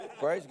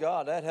Praise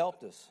God, that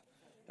helped us.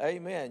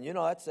 Amen. You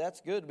know,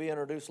 that's good to be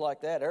introduced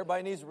like that.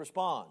 Everybody needs to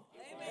respond.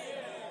 Amen.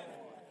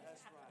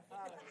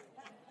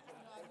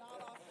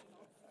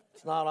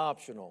 It's not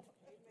optional.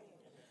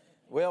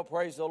 Well,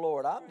 praise the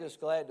Lord. I'm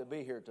just glad to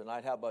be here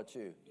tonight. How about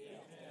you?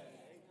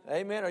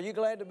 Amen. Are you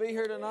glad to be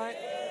here tonight?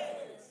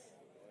 Yes.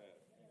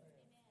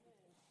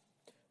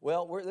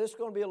 Well, this is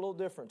going to be a little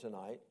different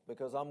tonight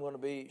because I'm going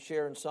to be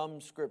sharing some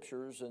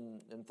scriptures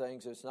and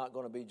things. It's not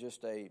going to be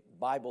just a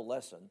Bible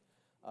lesson.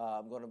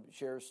 I'm going to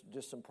share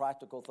just some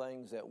practical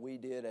things that we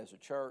did as a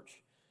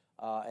church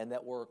and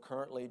that we're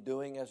currently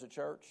doing as a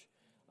church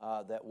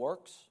that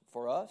works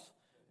for us.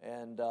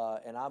 And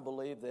I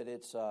believe that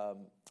it's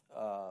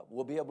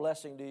will be a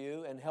blessing to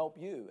you and help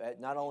you,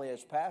 not only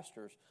as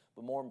pastors,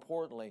 but more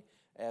importantly,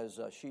 as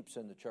sheeps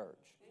in the church.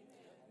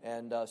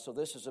 And so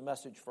this is a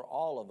message for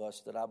all of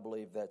us that I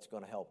believe that's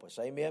going to help us.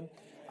 Amen.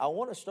 I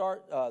want to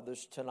start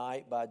this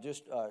tonight by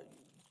just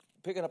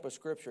picking up a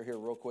scripture here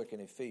real quick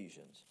in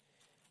Ephesians.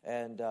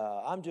 And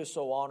I'm just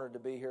so honored to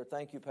be here.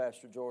 Thank you,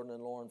 Pastor Jordan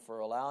and Lauren, for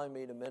allowing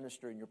me to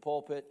minister in your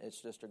pulpit.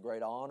 It's just a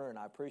great honor, and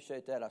I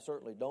appreciate that. I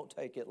certainly don't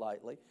take it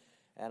lightly.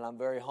 And I'm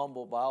very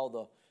humbled by all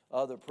the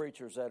other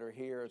preachers that are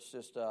here. It's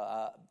just,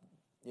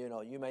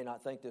 you may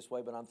not think this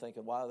way, but I'm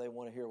thinking, why do they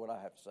want to hear what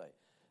I have to say?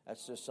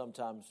 That's just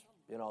sometimes,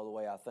 the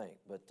way I think.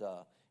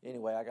 But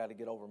anyway, I got to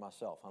get over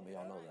myself. How many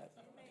of y'all know that?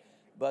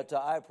 But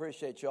I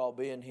appreciate y'all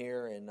being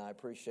here, and I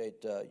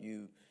appreciate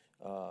you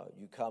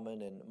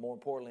coming. And more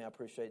importantly, I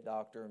appreciate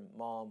Doctor and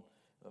Mom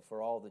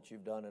for all that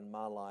you've done in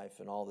my life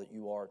and all that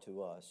you are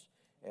to us.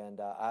 And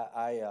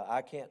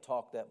I can't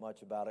talk that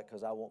much about it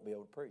because I won't be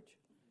able to preach.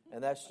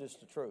 And that's just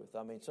the truth.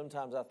 I mean,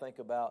 sometimes I think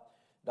about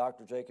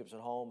Dr. Jacobs at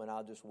home and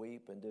I'll just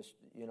weep and just,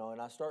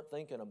 and I start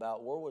thinking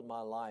about where would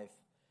my life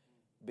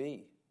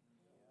be?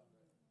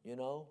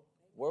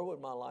 Where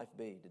would my life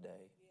be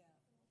today?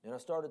 And I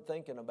started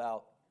thinking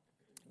about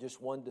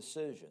just one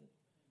decision.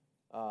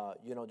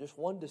 Just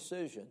one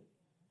decision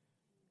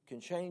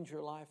can change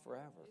your life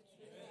forever.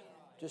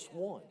 Just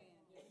one.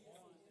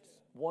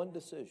 One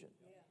decision.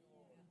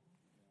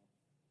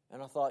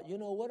 And I thought,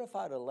 what if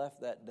I'd have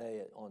left that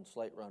day on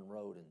Slate Run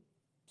Road and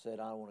said,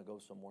 I want to go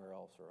somewhere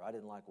else, or I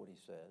didn't like what he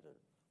said, or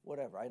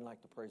whatever. I didn't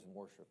like the praise and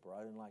worship, or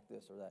I didn't like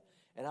this or that.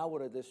 And I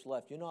would have just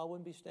left. I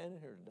wouldn't be standing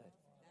here today.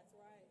 That's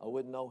right. I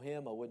wouldn't know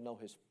him. I wouldn't know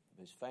his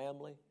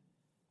family.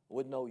 I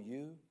wouldn't know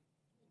you.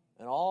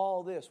 And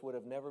all this would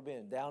have never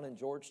been. Down in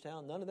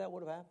Georgetown, none of that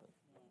would have happened.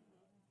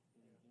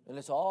 And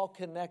it's all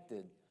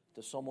connected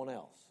to someone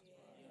else.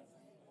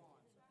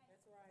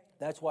 That's right.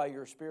 That's why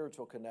your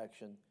spiritual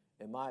connection,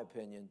 in my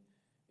opinion,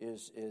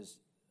 is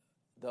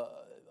the,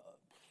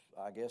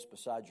 I guess,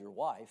 besides your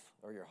wife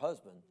or your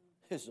husband,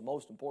 is the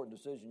most important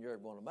decision you're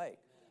ever going to make,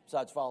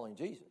 besides following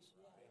Jesus.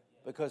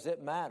 Because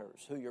it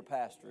matters who your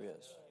pastor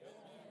is.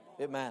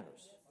 It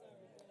matters.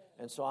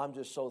 And so I'm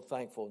just so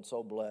thankful and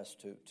so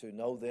blessed to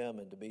know them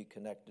and to be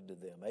connected to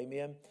them.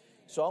 Amen.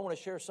 So I want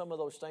to share some of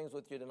those things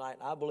with you tonight,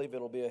 and I believe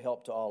it'll be a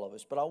help to all of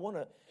us. But I want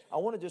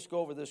to just go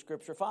over this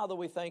scripture. Father,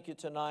 we thank you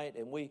tonight,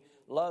 and we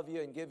love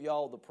you and give you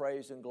all the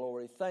praise and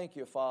glory. Thank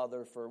you,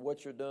 Father, for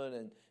what you're doing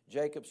in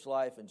Jacob's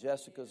life and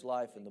Jessica's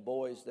life and the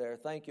boys there.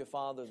 Thank you,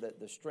 Father, that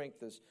the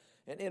strength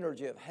and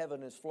energy of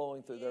heaven is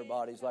flowing through their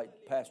bodies, like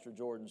Pastor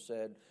Jordan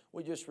said.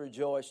 We just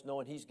rejoice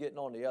knowing he's getting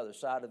on the other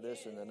side of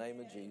this in the name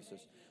of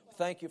Jesus.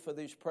 Thank you for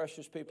these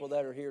precious people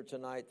that are here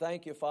tonight.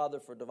 Thank you, Father,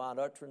 for divine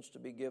utterance to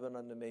be given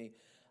unto me.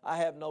 I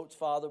have notes,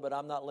 Father, but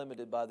I'm not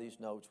limited by these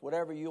notes.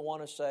 Whatever you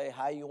want to say,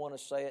 how you want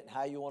to say it,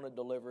 how you want to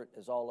deliver it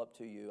is all up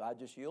to you. I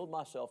just yield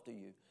myself to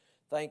you.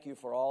 Thank you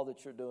for all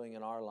that you're doing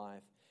in our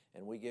life,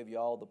 and we give you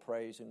all the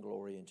praise and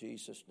glory in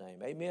Jesus'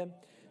 name. Amen.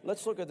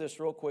 Let's look at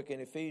this real quick in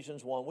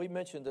Ephesians 1. We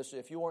mentioned this.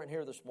 If you weren't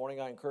here this morning,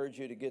 I encourage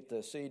you to get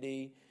the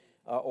CD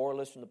or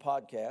listen to the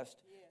podcast.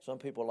 Some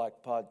people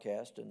like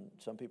podcast, and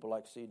some people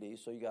like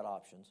CDs, so you got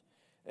options.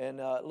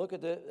 And look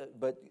at it,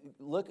 but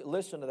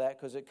listen to that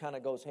because it kind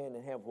of goes hand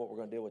in hand with what we're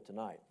going to deal with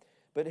tonight.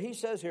 But he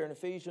says here in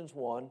Ephesians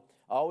 1,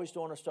 I always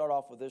want to start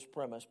off with this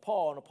premise.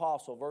 Paul, an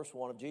apostle, verse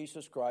 1 of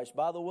Jesus Christ,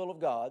 by the will of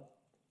God,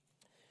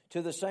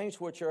 to the saints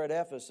which are at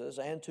Ephesus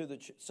and to the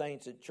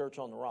saints at Church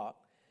on the Rock,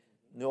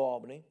 New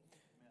Albany,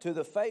 to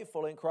the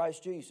faithful in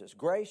Christ Jesus.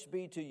 Grace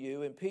be to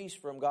you and peace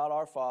from God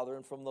our Father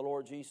and from the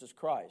Lord Jesus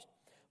Christ.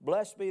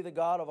 Blessed be the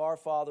God of our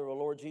Father, the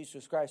Lord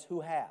Jesus Christ, who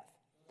hath.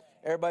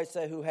 Everybody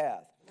say, who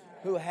hath.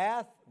 Who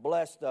hath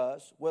blessed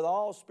us with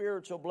all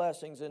spiritual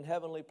blessings in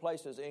heavenly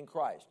places in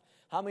Christ.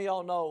 How many of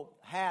y'all know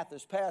hath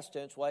is past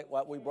tense, like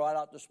what we brought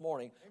out this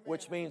morning,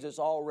 which means it's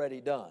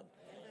already done.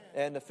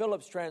 And the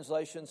Phillips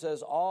translation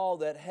says all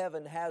that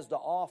heaven has to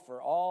offer,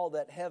 all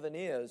that heaven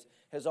is,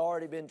 has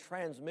already been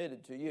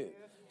transmitted to you.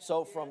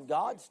 So from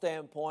God's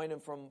standpoint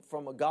and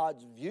from a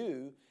God's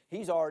view,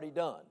 He's already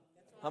done.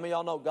 How many of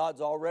y'all know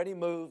God's already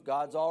moved?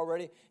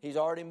 He's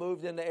already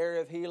moved in the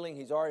area of healing.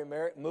 He's already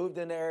moved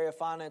in the area of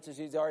finances.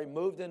 He's already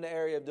moved in the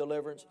area of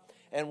deliverance.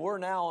 And we're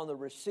now on the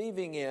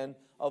receiving end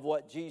of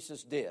what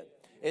Jesus did.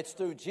 It's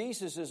through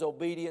Jesus'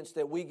 obedience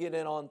that we get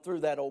in on through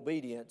that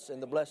obedience,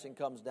 and the blessing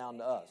comes down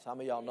to us. How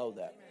many of y'all know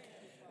that?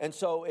 And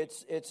so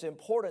it's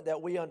important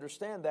that we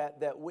understand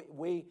that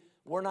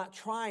we're not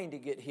trying to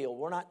get healed.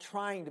 We're not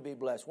trying to be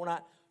blessed. We're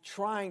not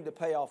trying to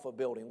pay off a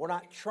building. We're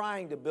not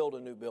trying to build a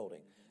new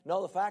building.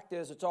 No, the fact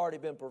is it's already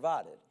been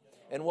provided.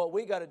 And what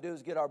we got to do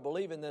is get our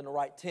believing in the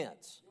right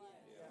tense.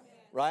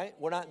 Right?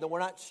 We're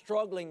not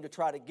struggling to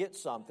try to get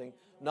something.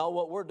 No,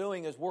 what we're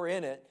doing is we're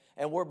in it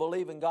and we're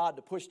believing God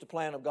to push the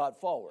plan of God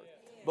forward.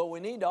 But we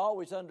need to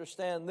always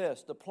understand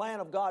this. The plan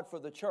of God for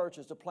the church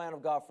is the plan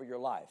of God for your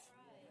life.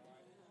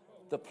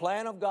 The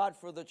plan of God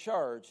for the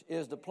church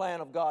is the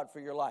plan of God for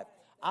your life.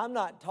 I'm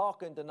not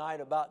talking tonight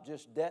about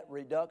just debt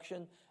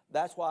reduction.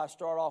 That's why I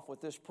start off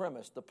with this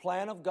premise. The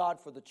plan of God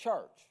for the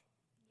church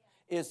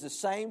is the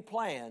same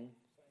plan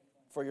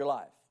for your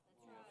life.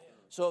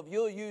 So if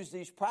you'll use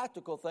these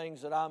practical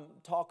things that I'm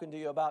talking to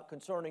you about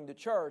concerning the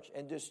church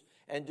and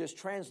just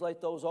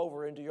translate those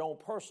over into your own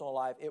personal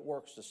life, it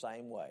works the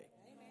same way.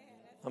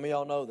 How many of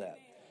y'all know that?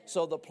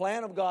 So the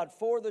plan of God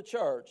for the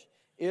church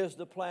is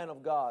the plan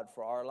of God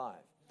for our life.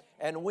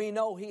 And we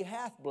know He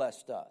hath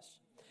blessed us.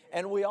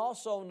 And we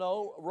also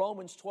know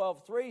Romans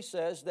 12:3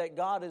 says that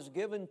God has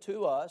given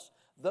to us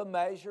the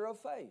measure of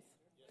faith.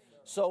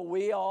 So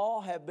we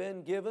all have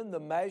been given the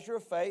measure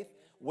of faith.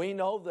 We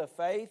know the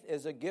faith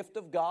is a gift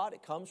of God.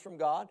 It comes from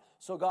God.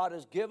 So God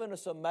has given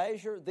us a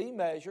measure, the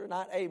measure,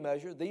 not a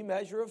measure, the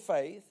measure of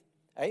faith.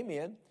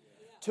 Amen.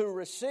 To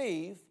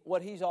receive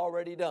what He's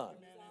already done.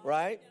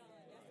 Right?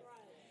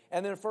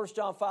 And then 1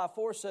 John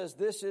 5:4 says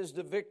this is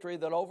the victory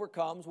that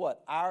overcomes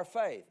what? Our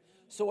faith.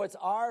 So it's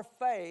our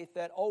faith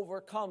that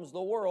overcomes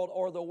the world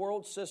or the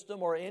world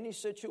system or any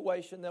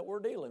situation that we're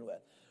dealing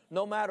with.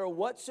 No matter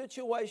what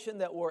situation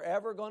that we're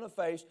ever going to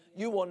face,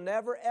 you will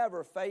never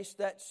ever face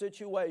that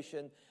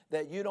situation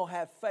that you don't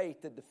have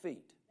faith to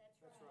defeat.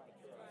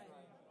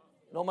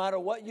 No matter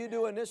what you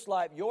do in this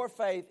life, your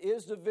faith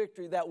is the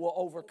victory that will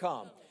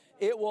overcome.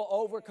 It will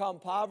overcome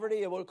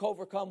poverty. It will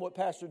overcome what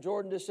Pastor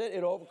Jordan just said.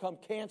 It will overcome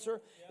cancer.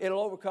 It will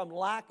overcome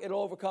lack. It will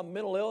overcome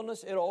mental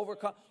illness. It will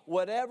overcome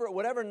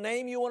whatever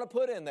name you want to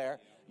put in there.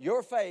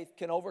 Your faith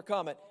can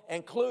overcome it,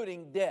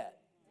 including debt.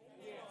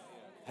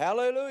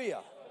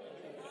 Hallelujah.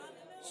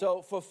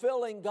 So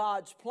fulfilling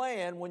God's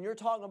plan, when you're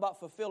talking about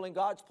fulfilling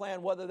God's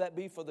plan, whether that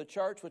be for the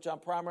church, which I'm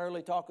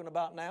primarily talking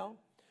about now,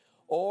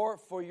 or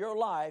for your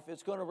life,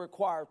 it's going to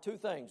require two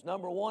things.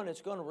 Number one,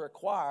 it's going to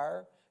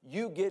require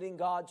you getting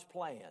God's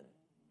plan.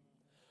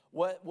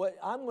 What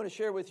I'm going to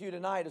share with you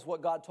tonight is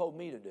what God told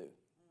me to do.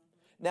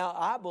 Now,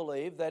 I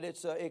believe that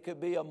it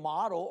could be a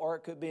model or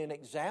it could be an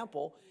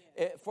example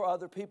for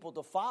other people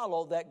to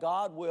follow that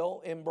God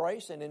will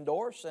embrace and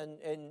endorse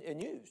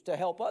and use to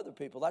help other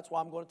people. That's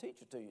why I'm going to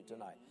teach it to you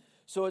tonight.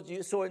 So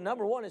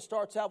number one, it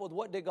starts out with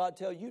what did God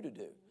tell you to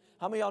do?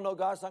 How many of y'all know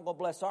God's not going to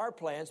bless our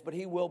plans, but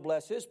He will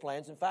bless His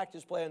plans. In fact,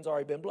 His plan's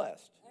already been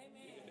blessed.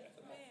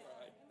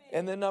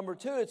 And then number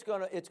two, it's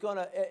going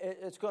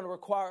to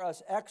require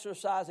us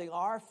exercising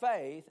our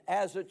faith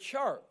as a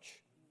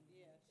church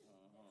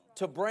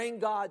to bring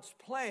God's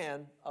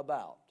plan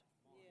about.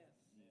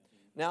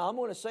 Now, I'm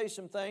going to say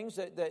some things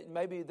that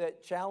maybe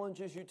that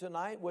challenges you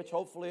tonight, which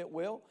hopefully it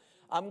will.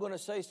 I'm going to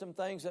say some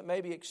things that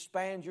maybe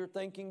expand your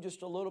thinking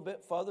just a little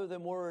bit further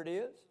than where it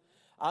is.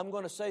 I'm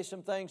going to say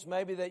some things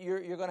maybe that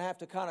you're going to have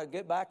to kind of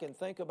get back and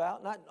think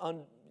about,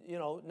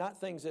 not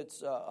things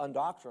that's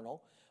undoctrinal,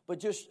 but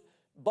just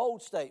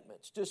bold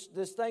statements,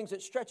 just things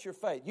that stretch your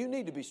faith. You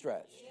need to be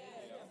stretched.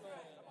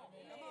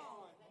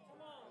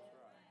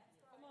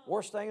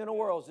 Worst thing in the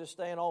world is just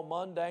staying all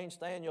mundane,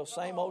 staying your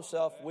same old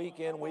self week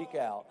in, week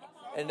out,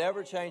 and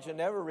never changing,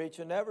 never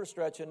reaching, never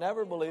stretching,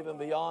 never believing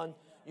beyond,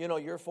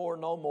 your for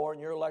no more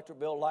and your electric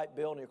bill, light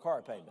bill, and your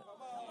car payment.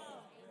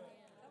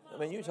 I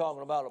mean, you're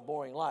talking about a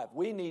boring life.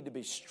 We need to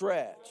be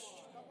stretched.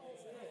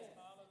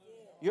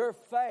 Your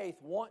faith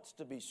wants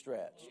to be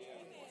stretched.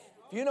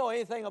 If you know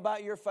anything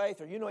about your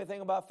faith or you know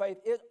anything about faith,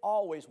 it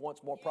always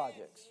wants more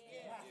projects.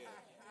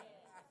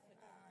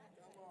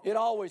 It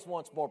always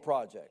wants more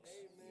projects.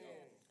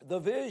 The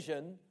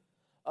vision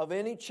of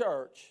any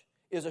church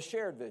is a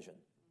shared vision.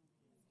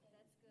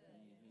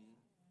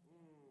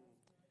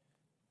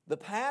 The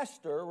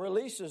pastor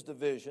releases the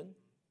vision,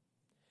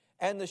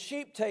 and the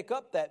sheep take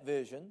up that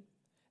vision,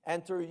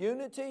 and through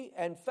unity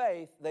and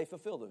faith, they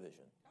fulfill the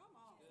vision.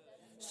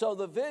 So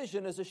the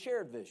vision is a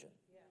shared vision.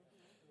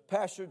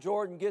 Pastor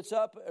Jordan gets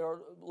up,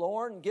 or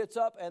Lauren gets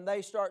up, and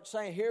they start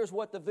saying, here's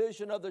what the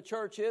vision of the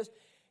church is.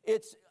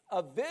 It's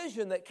a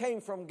vision that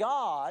came from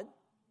God,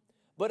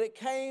 but it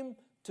came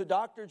to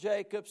Dr.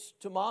 Jacobs,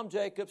 to Mom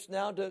Jacobs,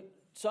 now to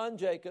son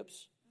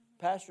Jacobs,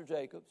 Pastor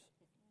Jacobs.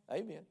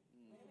 Amen.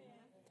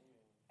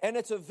 And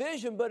it's a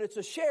vision, but it's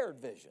a shared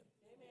vision.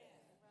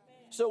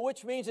 So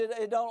which means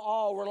it don't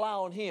all rely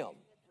on him.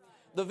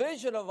 The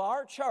vision of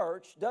our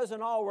church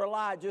doesn't all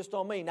rely just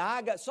on me.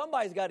 Now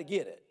somebody's got to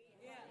get it.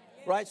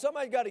 Right?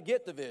 Somebody's got to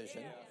get the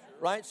vision.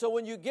 Right? So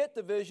when you get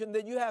the vision,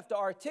 then you have to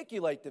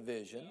articulate the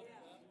vision.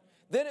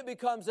 Then it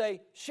becomes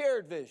a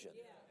shared vision.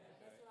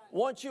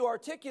 Once you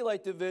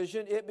articulate the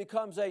vision, it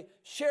becomes a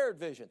shared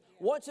vision.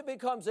 Once it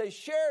becomes a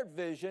shared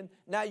vision,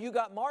 now you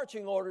got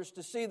marching orders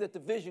to see that the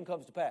vision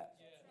comes to pass.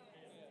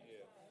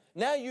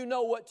 Now you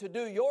know what to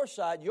do your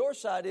side. Your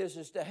side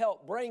is to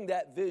help bring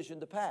that vision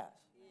to pass.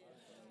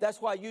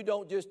 That's why you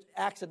don't just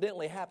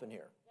accidentally happen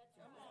here.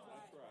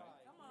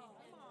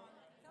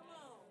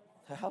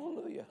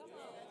 Hallelujah.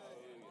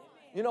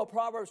 You know,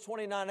 Proverbs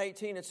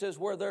 29:18, it says,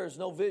 where there is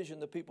no vision,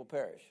 the people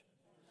perish.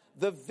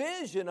 The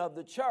vision of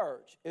the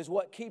church is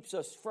what keeps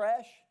us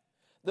fresh.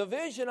 The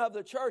vision of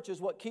the church is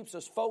what keeps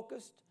us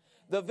focused.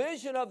 The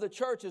vision of the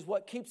church is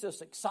what keeps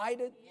us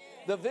excited.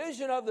 The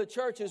vision of the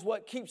church is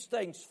what keeps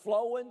things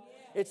flowing.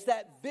 It's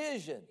that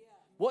vision,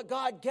 what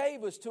God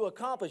gave us to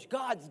accomplish.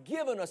 God's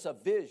given us a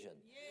vision.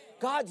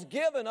 God's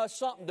given us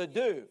something to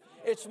do.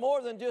 It's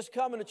more than just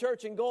coming to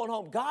church and going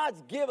home.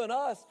 God's given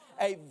us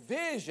a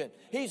vision.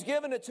 He's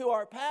given it to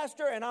our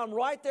pastor, and I'm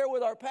right there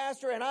with our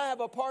pastor, and I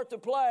have a part to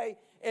play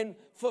in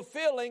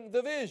fulfilling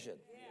the vision.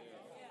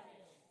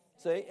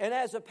 See, and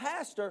as a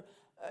pastor,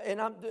 and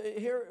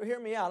hear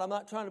me out. I'm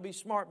not trying to be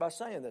smart by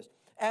saying this.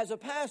 As a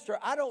pastor,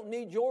 I don't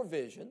need your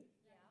vision,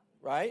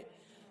 right?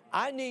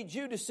 I need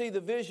you to see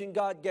the vision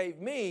God gave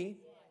me,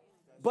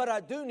 but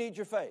I do need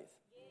your faith.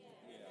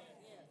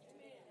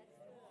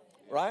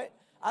 Right?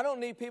 I don't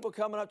need people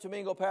coming up to me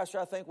and go, Pastor,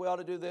 I think we ought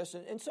to do this.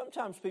 And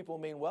sometimes people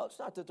mean well. It's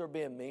not that they're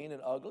being mean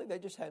and ugly. They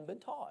just hadn't been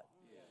taught.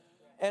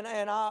 And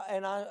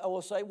I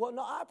will say, well,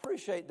 no, I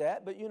appreciate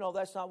that, but, you know,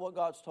 that's not what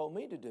God's told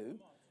me to do.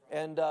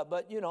 And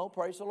but, you know,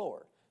 praise the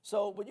Lord.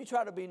 So, but you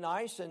try to be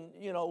nice and,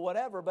 you know,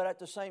 whatever. But at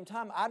the same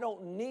time, I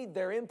don't need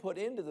their input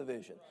into the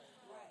vision.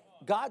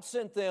 God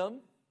sent them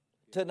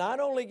to not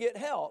only get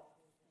help,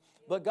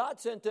 but God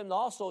sent them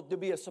also to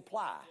be a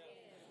supply.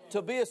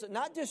 To be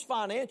not just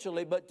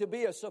financially, but to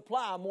be a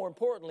supply, more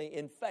importantly,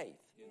 in faith.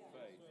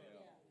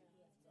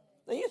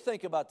 Now you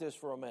think about this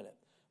for a minute.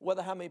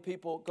 Whether how many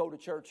people go to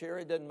church here,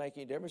 it doesn't make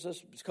any difference.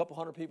 It's a couple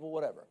hundred people,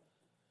 whatever.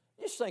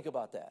 Just think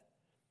about that.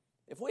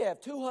 If we have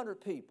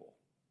 200 people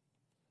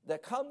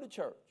that come to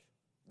church,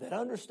 that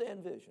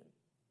understand vision,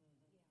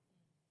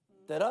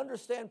 that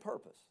understand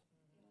purpose,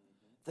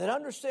 that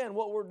understand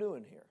what we're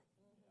doing here,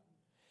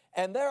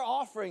 and they're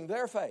offering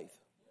their faith,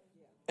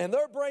 and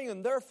they're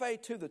bringing their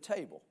faith to the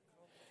table,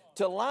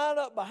 to line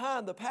up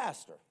behind the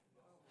pastor.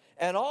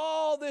 And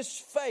all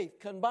this faith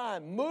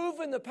combined,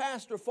 moving the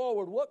pastor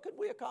forward, what could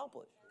we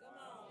accomplish?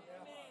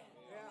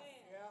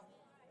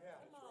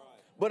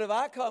 But if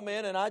I come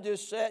in and I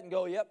just sit and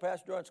go, yep,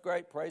 Pastor Durant's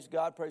great, praise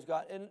God.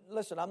 And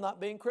listen, I'm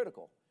not being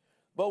critical.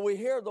 But we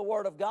hear the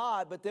Word of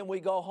God, but then we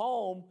go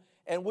home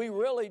and we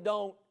really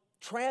don't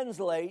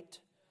translate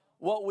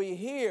what we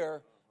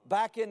hear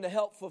back in to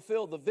help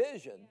fulfill the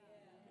vision,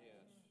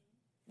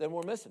 then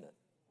we're missing it.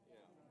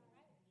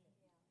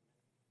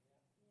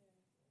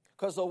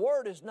 Because the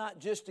Word is not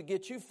just to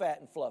get you fat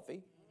and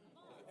fluffy.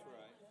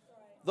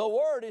 The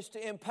Word is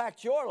to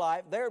impact your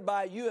life,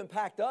 thereby you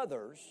impact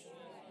others.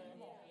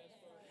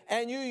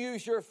 And you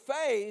use your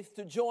faith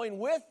to join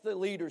with the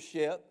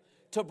leadership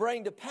to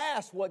bring to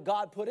pass what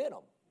God put in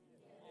them.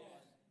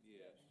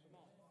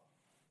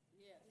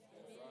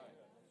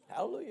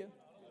 Hallelujah.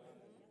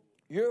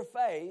 Your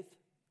faith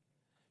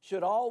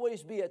should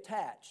always be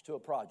attached to a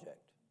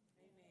project.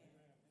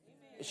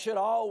 It should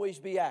always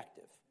be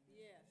active.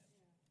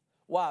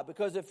 Why?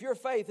 Because if your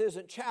faith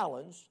isn't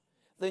challenged,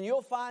 then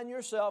you'll find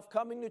yourself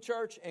coming to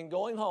church and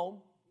going home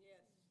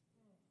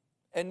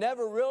and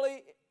never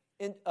really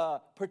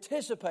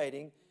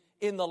participating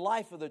in the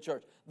life of the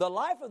church. The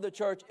life of the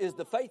church is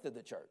the faith of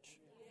the church.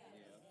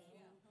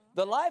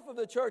 The life of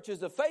the church is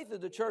the faith of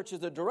the church, is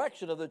the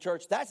direction of the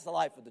church. That's the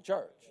life of the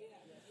church.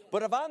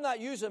 But if I'm not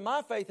using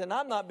my faith and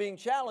I'm not being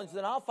challenged,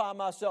 then I'll find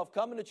myself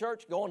coming to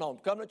church, going home,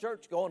 coming to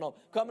church, going home,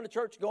 coming to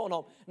church, going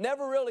home.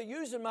 Never really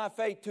using my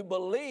faith to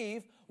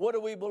believe. What are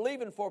we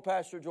believing for,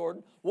 Pastor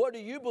Jordan? What are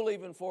you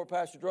believing for,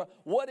 Pastor Jordan?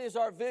 What is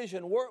our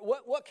vision?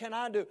 What can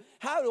I do?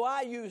 How do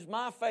I use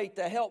my faith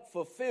to help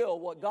fulfill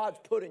what God's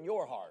put in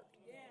your heart?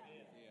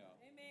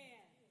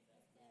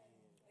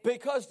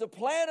 Because the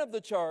plan of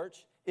the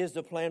church is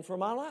the plan for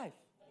my life.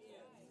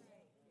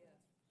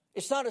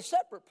 It's not a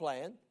separate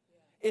plan.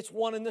 It's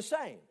one and the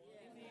same.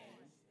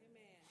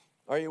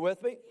 Are you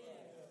with me?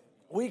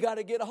 We got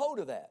to get a hold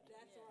of that.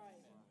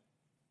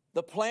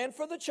 The plan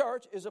for the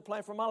church is a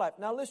plan for my life.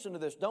 Now listen to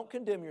this. Don't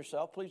condemn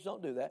yourself. Please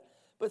don't do that.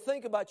 But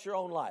think about your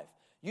own life.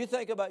 You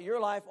think about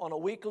your life on a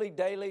weekly,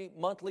 daily,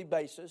 monthly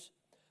basis.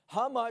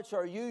 How much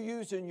are you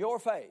using your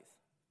faith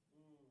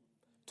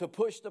to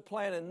push the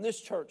plan in this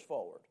church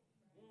forward?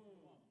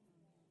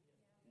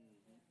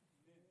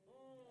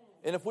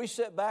 And if we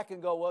sit back and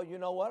go, well, you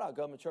know what? I'll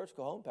come to church,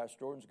 go home. Pastor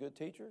Jordan's a good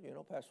teacher. You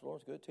know, Pastor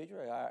Lauren's a good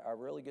teacher. I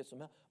really get some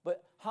help.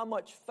 But how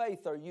much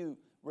faith are you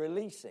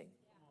releasing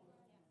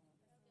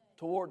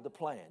toward the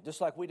plan?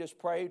 Just like we just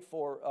prayed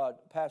for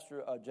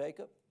Pastor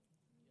Jacob.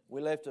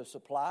 We left a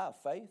supply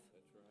of faith.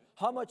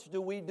 How much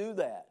do we do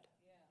that?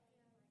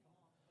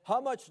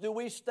 How much do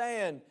we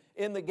stand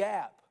in the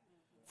gap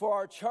for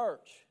our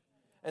church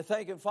and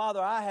thinking, Father,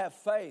 I have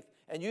faith.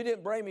 And you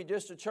didn't bring me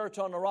just to church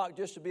on the rock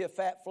just to be a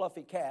fat,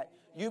 fluffy cat.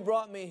 You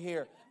brought me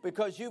here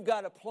because you've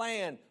got a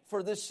plan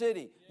for this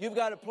city. You've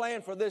got a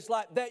plan for this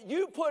life that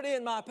you put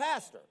in my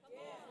pastor.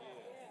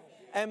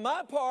 And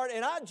my part,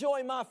 and I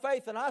join my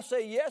faith and I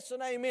say yes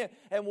and amen.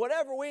 And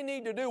whatever we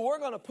need to do, we're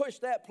going to push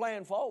that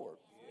plan forward.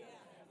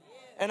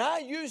 And I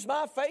use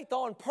my faith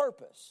on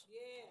purpose.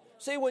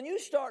 See, when you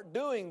start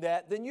doing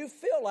that, then you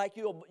feel like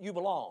you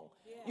belong.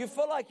 You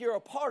feel like you're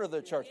a part of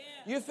the church.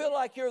 You feel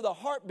like you're the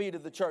heartbeat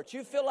of the church.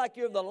 You feel like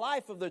you're the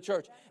life of the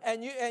church.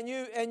 And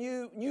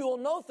you will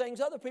know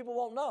things other people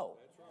won't know.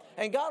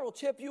 And God will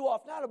tip you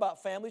off, not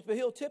about families, but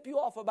He'll tip you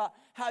off about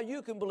how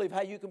you can believe,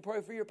 how you can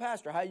pray for your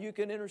pastor, how you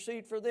can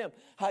intercede for them,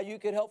 how you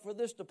can help for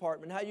this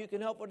department, how you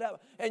can help with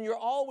that. And you're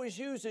always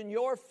using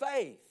your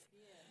faith,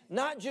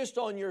 not just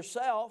on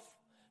yourself,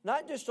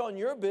 not just on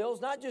your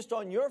bills, not just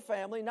on your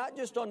family, not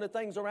just on the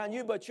things around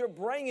you, but you're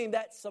bringing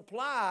that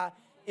supply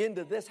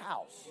into this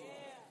house.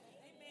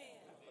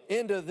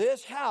 Into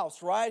this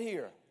house right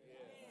here.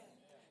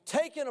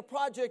 Taking a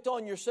project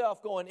on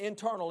yourself, going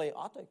internally,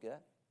 I'll take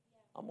that.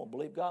 I'm going to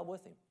believe God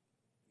with him.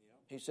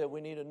 He said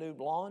we need a new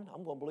lawn.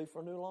 I'm going to believe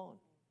for a new lawn.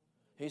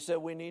 He said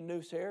we need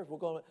new chairs. We're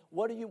going to,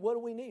 what do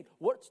we need?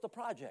 What's the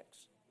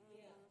projects?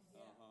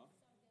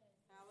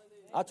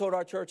 I told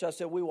our church, I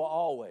said we will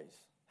always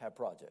have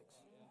projects.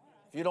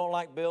 If you don't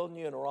like building,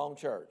 you're in the wrong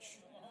church.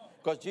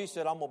 Because Jesus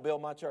said, I'm going to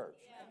build my church.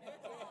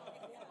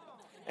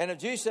 And if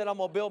Jesus said, I'm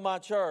going to build my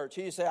church,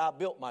 he said, I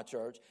built my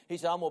church. He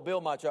said, I'm going to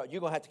build my church. You're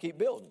going to have to keep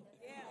building.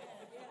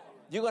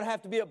 You're going to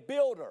have to be a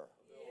builder.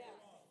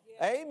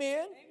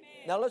 Amen.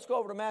 Now let's go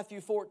over to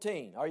Matthew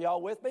 14. Are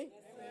y'all with me?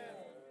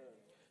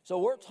 So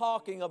we're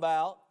talking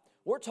about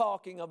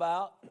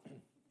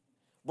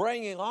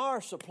bringing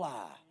our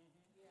supply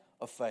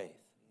of faith.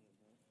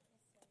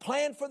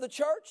 Plan for the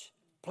church,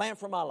 plan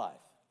for my life.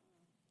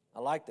 I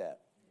like that.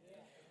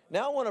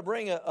 Now I want to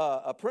bring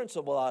a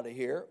principle out of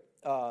here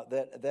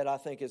that I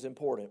think is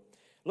important.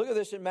 Look at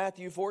this in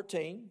Matthew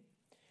 14.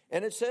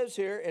 And it says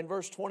here in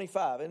verse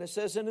 25, and it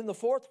says, and in the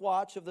fourth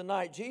watch of the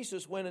night,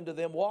 Jesus went into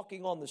them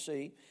walking on the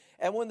sea.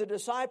 And when the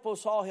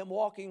disciples saw him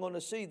walking on the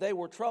sea, they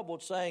were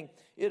troubled, saying,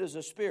 it is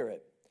a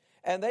spirit.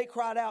 And they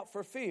cried out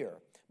for fear.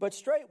 But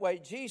straightway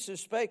Jesus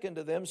spake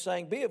unto them,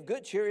 saying, be of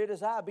good cheer, it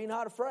is I, be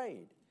not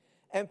afraid.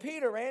 And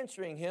Peter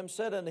answering him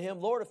said unto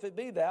him, Lord, if it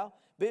be thou,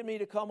 bid me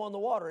to come on the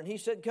water. And he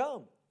said,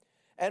 come.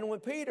 And when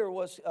Peter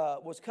was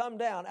come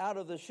down out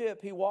of the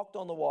ship, he walked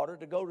on the water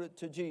to go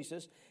to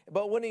Jesus.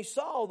 But when he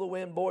saw the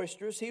wind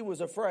boisterous, he was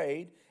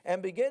afraid.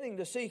 And beginning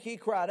to sink, he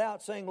cried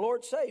out, saying,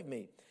 Lord, save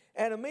me.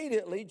 And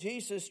immediately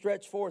Jesus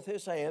stretched forth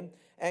his hand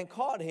and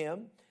caught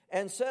him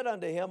and said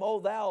unto him,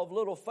 O thou of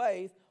little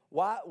faith,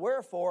 why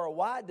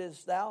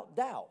didst thou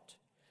doubt?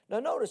 Now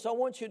notice, I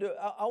want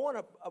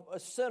to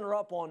center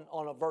up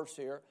on a verse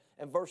here,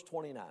 in verse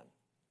 29.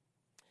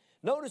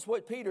 Notice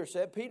what Peter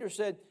said. Peter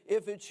said,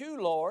 if it's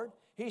you, Lord,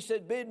 he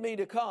said, bid me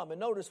to come. And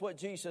notice what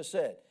Jesus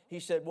said. He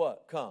said,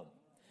 what? Come.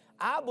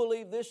 I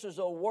believe this is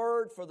a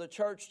word for the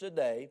church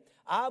today.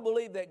 I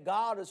believe that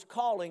God is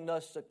calling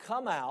us to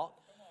come out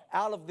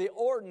of the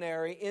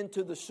ordinary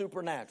into the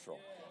supernatural.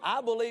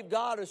 I believe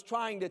God is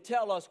trying to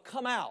tell us,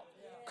 come out,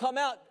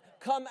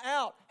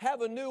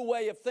 have a new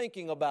way of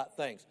thinking about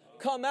things.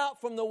 Come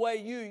out from the way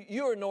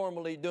you're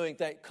normally doing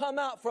things. Come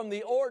out from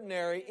the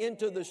ordinary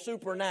into the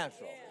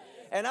supernatural.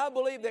 And I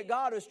believe that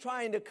God is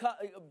trying to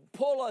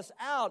pull us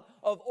out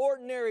of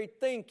ordinary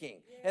thinking.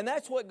 And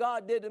that's what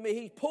God did to me.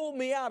 He pulled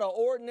me out of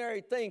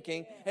ordinary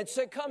thinking and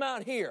said, come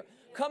out here.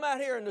 Come out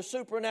here in the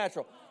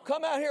supernatural.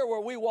 Come out here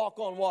where we walk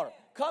on water.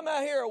 Come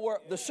out here where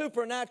the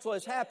supernatural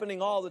is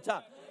happening all the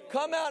time.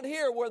 Come out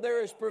here where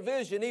there is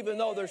provision even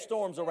though there's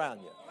storms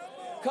around you.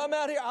 Come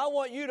out here. I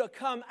want you to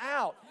come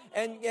out.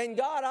 And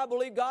God, I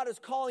believe God is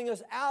calling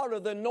us out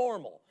of the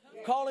normal.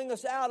 Calling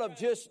us out of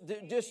just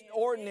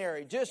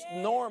ordinary, just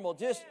normal,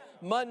 just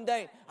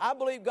mundane. I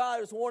believe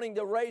God is wanting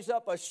to raise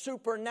up a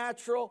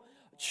supernatural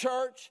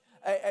church,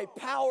 a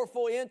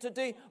powerful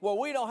entity where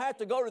we don't have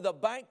to go to the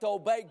bank to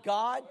obey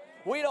God.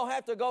 We don't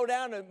have to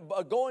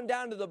going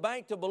down to the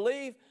bank to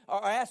believe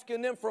or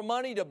asking them for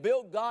money to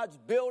build God's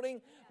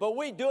building. But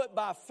we do it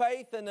by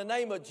faith in the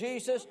name of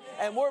Jesus.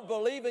 And we're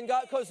believing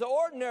God. Because the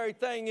ordinary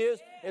thing is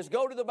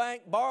go to the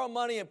bank, borrow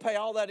money, and pay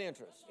all that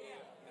interest.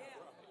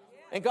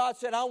 And God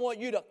said, I want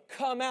you to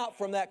come out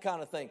from that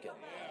kind of thinking.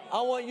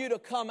 I want you to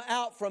come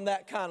out from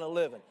that kind of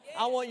living.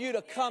 I want you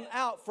to come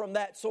out from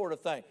that sort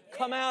of thing.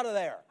 Come out of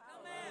there.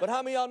 But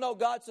how many of y'all know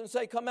God didn't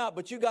say come out,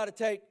 but you got to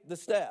take the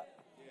step.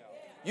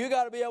 You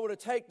got to be able to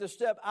take the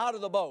step out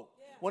of the boat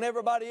when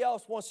everybody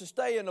else wants to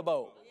stay in the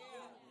boat.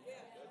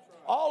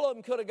 All of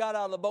them could have got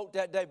out of the boat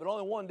that day, but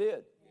only one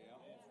did.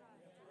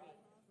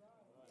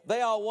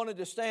 They all wanted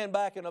to stand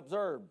back and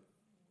observe.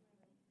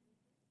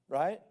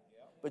 Right?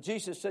 But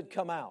Jesus said,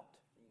 come out.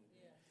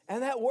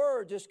 And that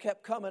word just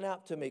kept coming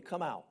out to me.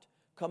 Come out.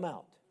 Come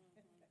out.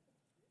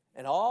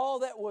 And all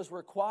that was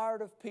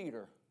required of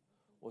Peter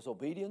was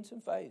obedience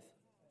and faith.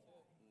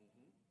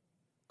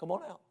 Come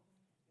on out.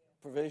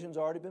 Provision's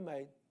already been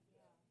made.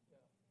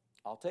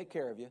 I'll take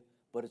care of you,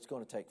 but it's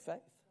going to take faith.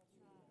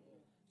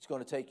 It's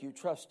going to take you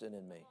trusting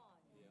in me.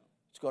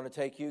 It's going to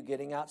take you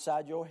getting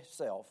outside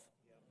yourself,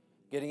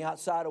 getting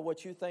outside of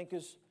what you think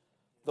is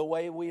the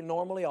way we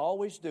normally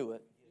always do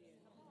it.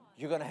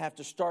 You're going to have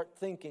to start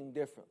thinking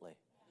differently.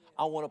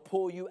 I want to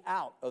pull you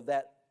out of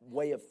that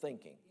way of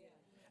thinking.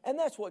 And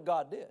that's what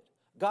God did.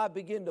 God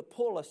began to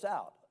pull us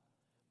out,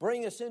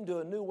 bring us into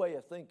a new way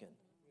of thinking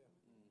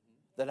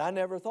that I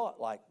never thought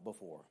like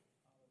before.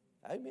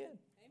 Amen. Amen.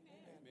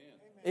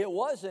 It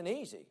wasn't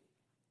easy,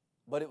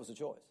 but it was a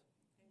choice.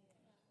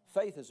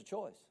 Faith is a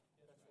choice.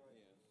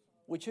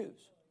 We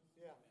choose.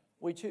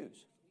 We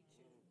choose.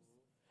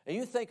 And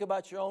you think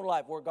about your own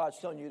life where God's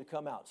telling you to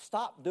come out.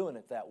 Stop doing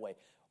it that way.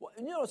 Well,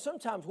 you know,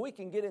 sometimes we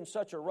can get in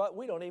such a rut,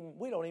 we don't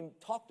even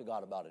talk to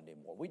God about it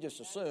anymore. We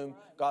just assume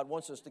God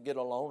wants us to get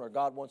alone or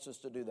God wants us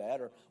to do that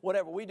or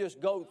whatever. We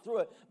just go through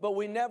it. But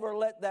we never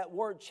let that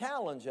word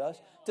challenge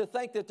us to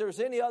think that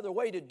there's any other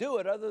way to do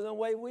it other than the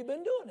way we've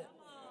been doing it.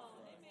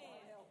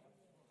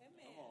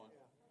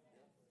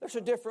 There's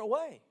a different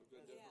way.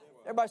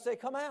 Everybody say,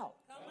 come out.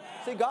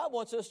 See, God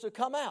wants us to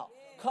come out.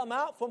 Come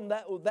out from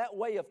that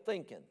way of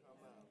thinking.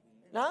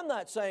 Now, I'm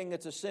not saying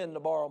it's a sin to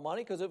borrow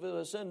money, because if it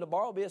was a sin to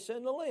borrow, it would be a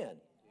sin to lend.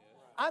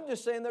 I'm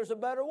just saying there's a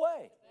better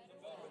way.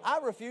 I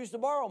refuse to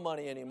borrow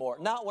money anymore.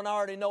 Not when I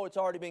already know it's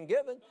already been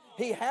given.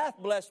 He hath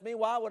blessed me.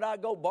 Why would I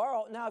go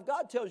borrow? Now, if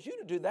God tells you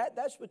to do that,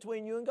 that's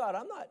between you and God.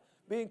 I'm not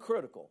being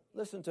critical.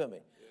 Listen to me.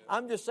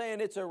 I'm just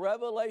saying it's a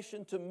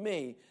revelation to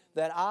me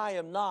that I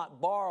am not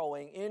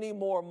borrowing any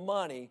more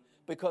money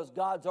because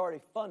God's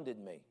already funded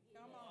me.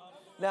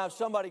 Now, if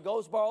somebody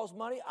borrows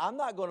money, I'm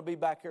not going to be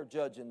back here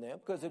judging them,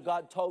 because if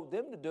God told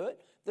them to do it,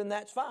 then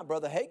that's fine.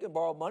 Brother Hagin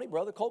borrowed money.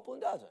 Brother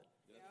Copeland doesn't.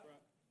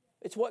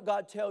 It's what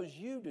God tells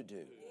you to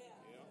do.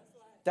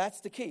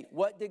 That's the key.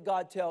 What did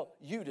God tell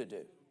you to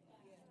do?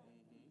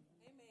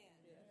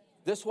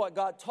 This is what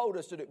God told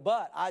us to do.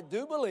 But I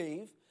do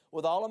believe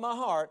with all of my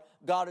heart,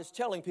 God is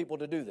telling people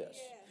to do this.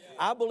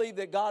 I believe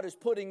that God is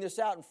putting this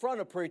out in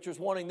front of preachers,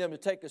 wanting them to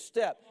take a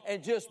step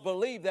and just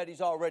believe that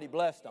He's already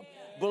blessed them.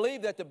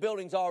 Believe that the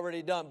building's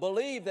already done.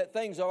 Believe that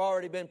things have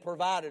already been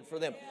provided for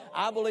them.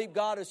 I believe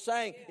God is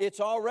saying it's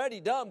already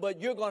done,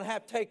 but you're going to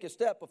have to take a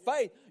step of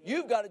faith.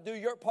 You've got to do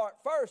your part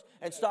first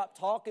and stop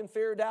talking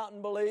fear, doubt,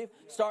 and believe.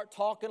 Start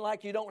talking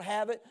like you don't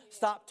have it.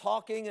 Stop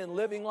talking and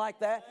living like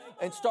that,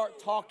 and start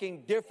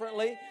talking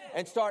differently,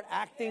 and start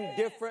acting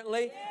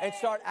differently, and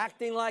start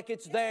acting like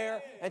it's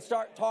there, and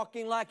start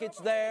talking like it's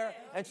there,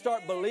 and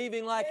start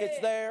believing like it's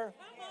there.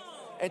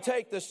 And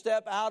take the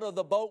step out of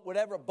the boat,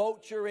 whatever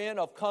boat you're in,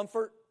 of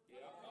comfort.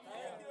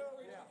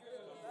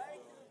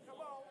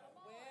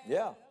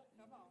 Yeah.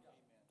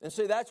 And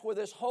see, that's where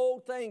this whole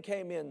thing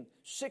came in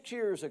 6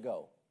 years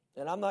ago.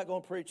 And I'm not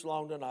going to preach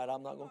long tonight.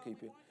 I'm not going to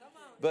keep you.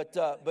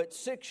 But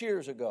 6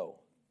 years ago,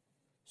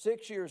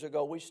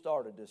 we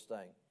started this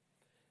thing.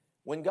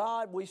 When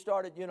we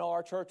started,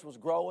 our church was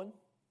growing.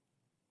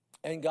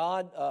 And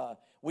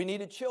we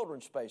needed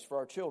children's space for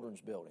our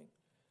children's building.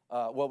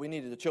 We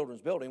needed a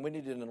children's building. We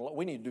need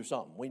to do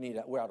something.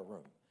 We're out of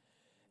room.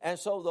 And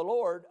so the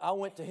Lord, I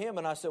went to Him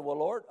and I said, well,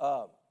 Lord,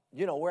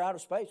 we're out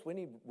of space. We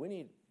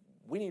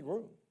need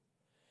room.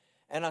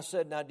 And I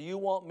said, now, do you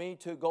want me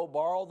to go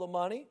borrow the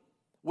money?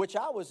 Which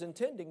I was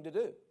intending to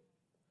do.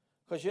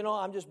 Because,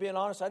 I'm just being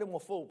honest, I didn't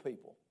want to fool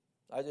people.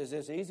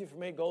 It's easy for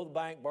me to go to the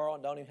bank, borrow,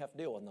 and don't even have to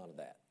deal with none of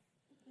that.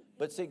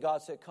 But see,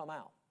 God said, come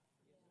out.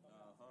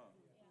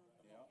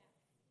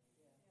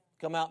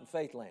 Come out in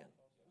faith land.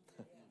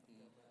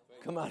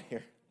 Come out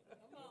here.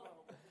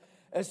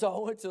 And so I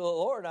went to the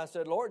Lord and I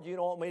said, Lord, you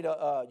want me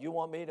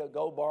to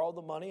go borrow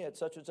the money at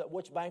such and such?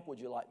 Which bank would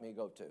you like me to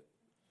go to?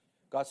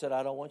 God said,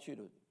 I don't want you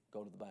to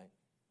go to the bank.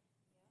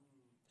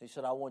 He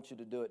said, I want you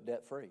to do it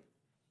debt free.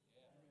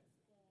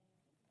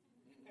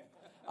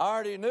 I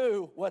already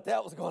knew what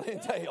that was going to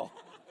entail.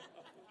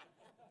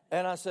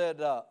 And I said,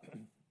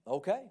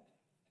 okay,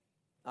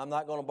 I'm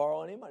not going to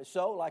borrow any money.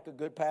 So, like a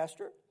good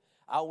pastor,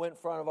 I went in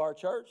front of our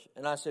church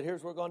and I said,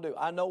 here's what we're going to do.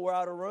 I know we're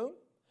out of room.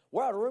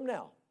 We're out of room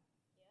now.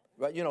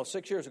 Right?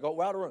 6 years ago,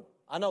 we're out of room.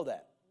 I know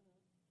that.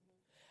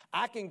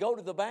 I can go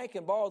to the bank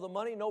and borrow the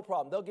money, no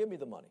problem. They'll give me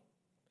the money.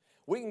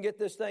 We can get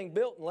this thing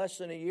built in less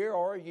than a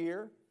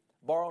year,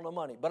 borrowing the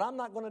money. But I'm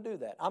not going to do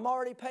that. I'm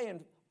already paying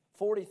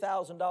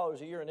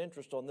 $40,000 a year in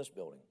interest on this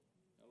building.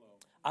 Hello.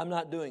 I'm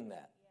not doing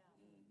that.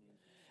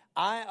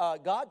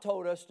 God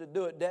told us to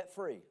do it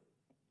debt-free.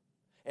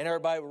 And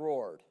everybody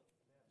roared.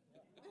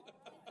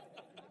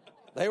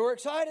 They were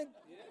excited.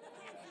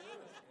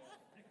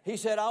 He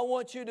said, I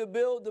want you to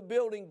build the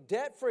building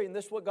debt-free. And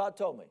this is what God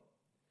told me.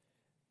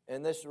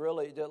 And this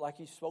really, like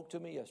He spoke to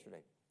me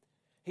yesterday.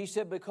 He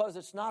said, because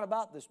it's not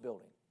about this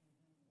building.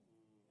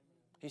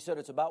 He said,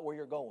 it's about where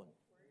you're going.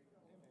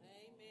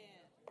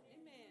 Amen.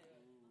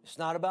 It's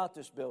not about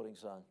this building,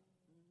 son.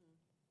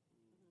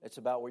 It's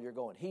about where you're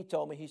going. He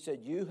told me, he said,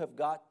 you have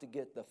got to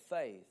get the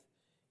faith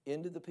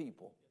into the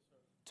people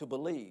to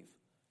believe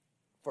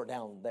for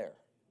down there,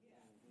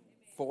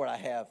 for what I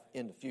have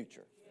in the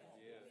future.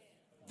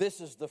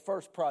 This is the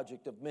first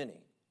project of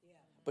many.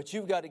 But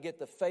you've got to get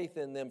the faith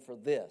in them for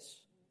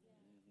this,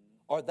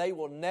 or they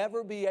will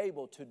never be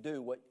able to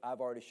do what I've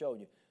already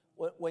shown you.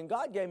 When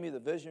God gave me the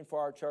vision for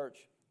our church,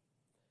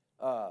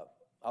 I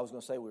was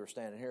going to say we were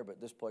standing here, but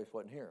this place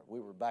wasn't here. We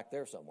were back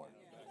there somewhere.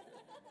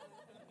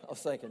 was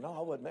thinking, no,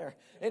 I wasn't there.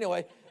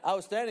 Anyway, I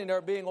was standing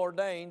there being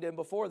ordained, and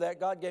before that,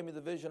 God gave me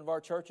the vision of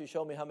our church. He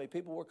showed me how many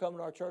people were coming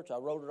to our church. I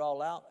wrote it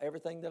all out.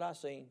 Everything that I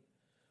seen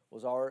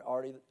was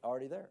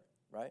already there,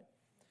 right?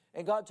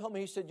 And God told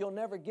me, He said, you'll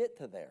never get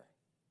to there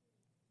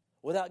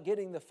without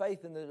getting the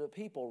faith into the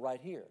people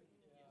right here.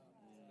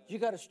 You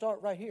got to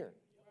start right here.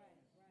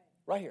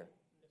 Right here.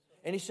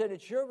 And He said,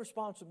 it's your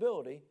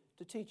responsibility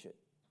to teach it.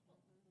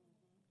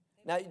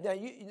 Now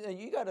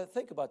you got to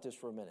think about this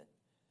for a minute.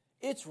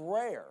 It's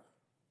rare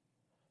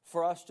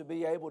for us to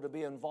be able to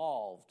be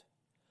involved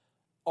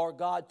or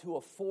God to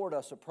afford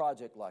us a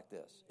project like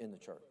this in the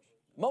church.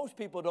 Most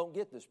people don't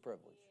get this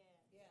privilege.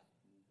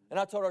 And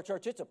I told our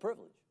church, it's a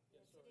privilege.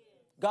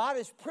 God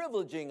is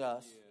privileging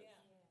us.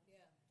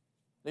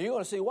 Now you're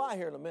going to see why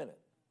here in a minute.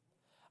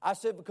 I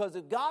said, because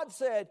if God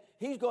said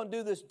He's going to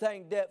do this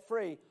thing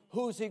debt-free,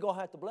 who's He going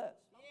to have to bless?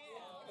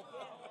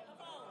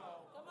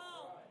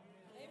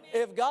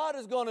 If God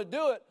is going to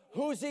do it,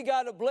 who's He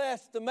got to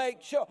bless to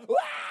make sure?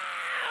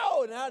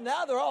 Wow!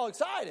 Now they're all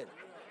excited.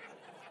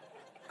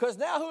 Because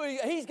now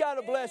He's got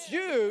to bless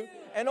you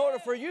in order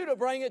for you to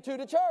bring it to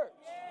the church.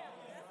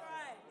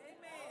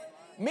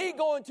 Me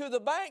going to the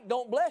bank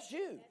don't bless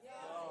you.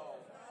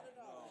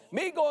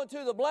 Me going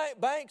to the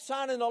bank,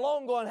 signing a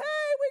loan, going, hey,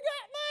 we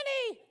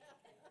got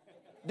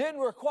money,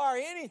 didn't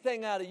require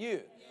anything out of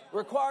you.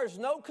 Requires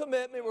no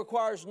commitment,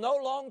 requires no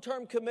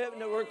long-term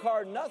commitment, it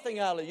requires nothing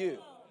out of you.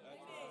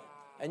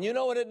 And you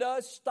know what it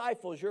does?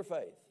 Stifles your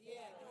faith.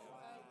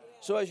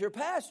 So as your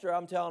pastor,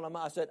 I'm telling them,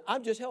 I said,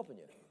 I'm just helping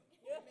you.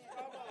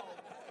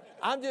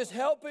 I'm just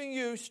helping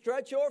you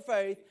stretch your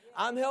faith.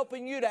 I'm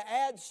helping you to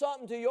add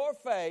something to your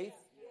faith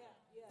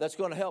that's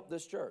going to help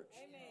this church.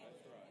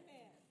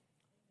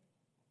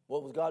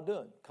 What was God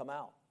doing? Come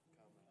out.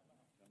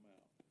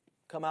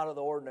 Come out of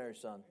the ordinary,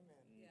 son.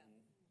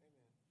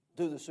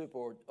 Do the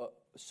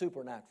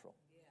supernatural.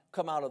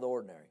 Come out of the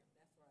ordinary.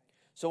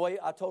 So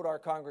I told our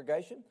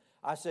congregation,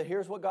 I said,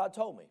 here's what God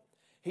told me.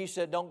 He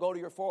said, don't go to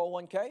your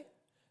 401k.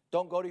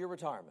 Don't go to your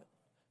retirement.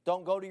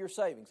 Don't go to your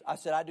savings. I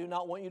said, I do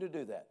not want you to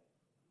do that.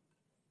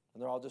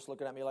 And they're all just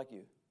looking at me like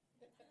you.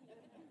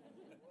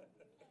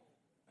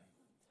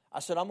 I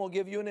said, I'm going to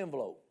give you an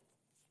envelope.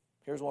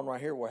 Here's one right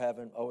here we're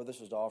having. Oh,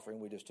 this is the offering.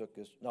 We just took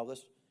this. No,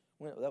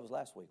 that was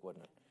last week,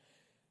 wasn't it?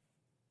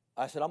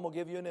 I said, I'm going to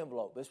give you an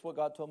envelope. This is what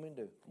God told me to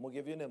do. I'm going to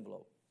give you an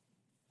envelope.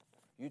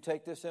 You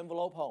take this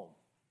envelope home.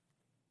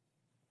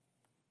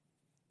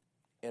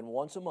 And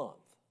once a month,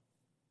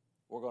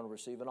 we're going to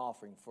receive an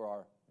offering for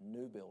our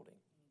new building.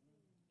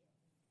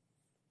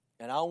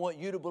 And I want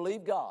you to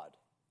believe God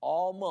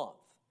all month.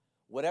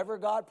 Whatever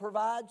God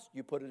provides,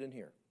 you put it in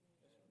here.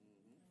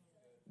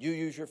 You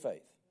use your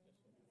faith.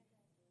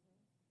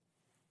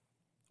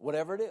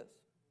 Whatever it is.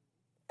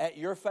 At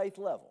your faith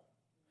level.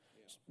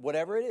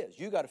 Whatever it is.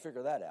 You got to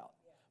figure that out.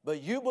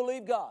 But you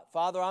believe God.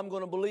 Father, I'm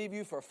going to believe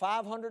you for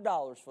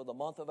 $500 for the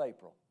month of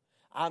April.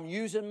 I'm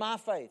using my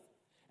faith.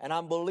 And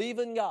I'm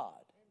believing God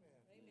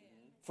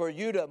for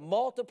you to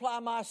multiply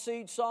my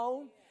seed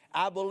sown.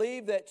 I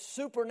believe that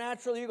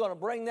supernaturally you're going to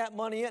bring that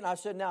money in. I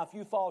said, now, if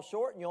you fall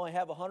short and you only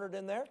have 100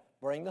 in there,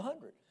 bring the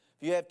 100.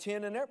 If you have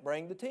 10 in there,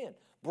 bring the 10.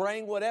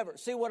 Bring whatever.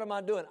 See, what am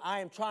I doing? I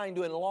am trying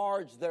to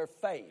enlarge their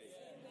faith.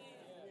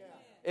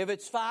 If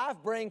it's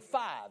 5, bring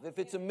 5. If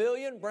it's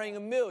 1,000,000, bring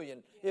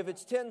 1,000,000. If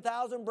it's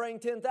 10,000, bring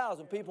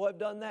 10,000. People have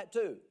done that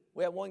too.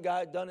 We have one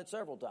guy who's done it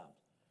several times.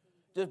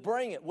 Just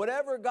bring it.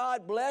 Whatever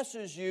God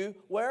blesses you,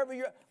 wherever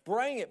you're,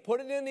 bring it. Put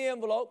it in the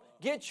envelope.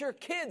 Get your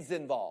kids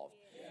involved.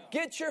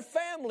 Get your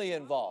family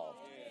involved.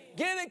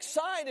 Get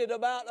excited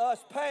about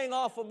us paying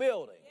off a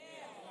building.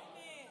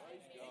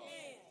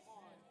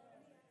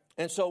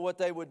 And so what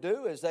they would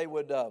do is they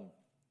would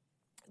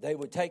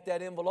take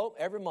that envelope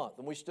every month,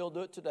 and we still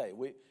do it today.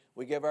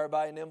 We give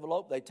everybody an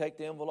envelope. They take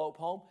the envelope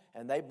home,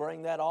 and they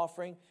bring that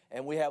offering.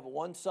 And we have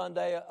one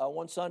Sunday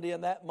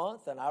in that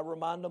month, and I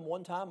remind them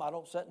one time. I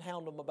don't sit and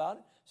hound them about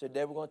it. I said,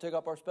 Dave, we're going to take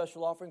up our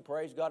special offering.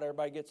 Praise God.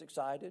 Everybody gets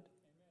excited.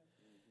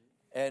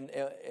 And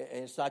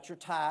it's not your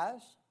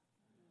tithes.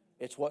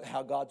 It's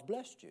how God's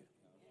blessed you.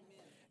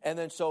 And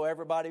then so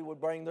everybody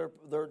would bring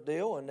their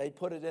deal, and they'd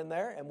put it in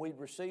there, and we'd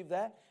receive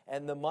that,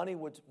 and the money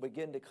would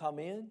begin to come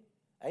in.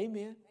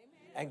 Amen.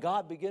 And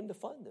God began to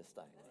fund this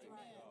thing.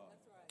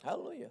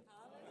 Hallelujah.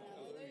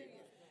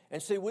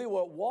 And see, we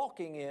were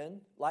walking in,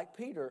 like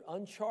Peter,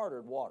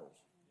 uncharted waters.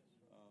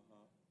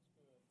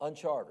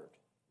 Uncharted.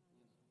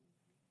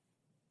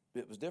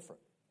 It was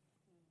different.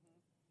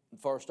 The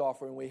first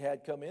offering we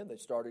had come in, they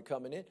started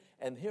coming in.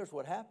 And here's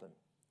what happened.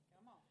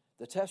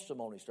 The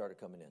testimony started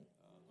coming in.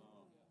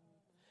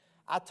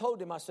 I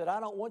told him, I said, I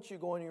don't want you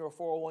going to your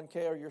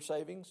 401k or your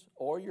savings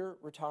or your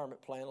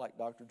retirement plan like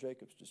Dr.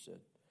 Jacobs just said.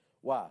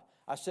 Why?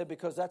 I said,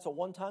 because that's a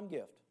one-time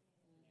gift.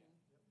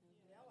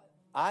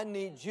 I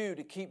need you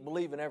to keep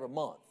believing every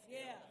month.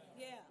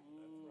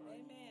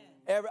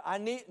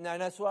 Amen. Now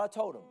that's what I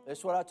told him.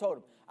 That's what I told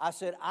him. I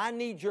said, I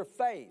need your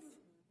faith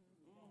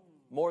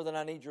more than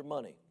I need your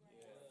money.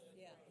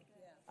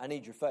 I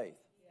need your faith.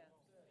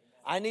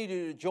 I need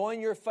you to join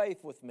your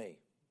faith with me.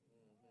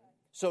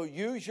 So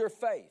use your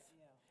faith.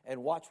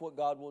 and watch what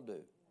God will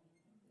do.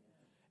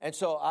 And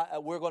so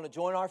we're going to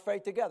join our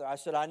faith together. I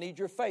said, I need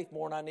your faith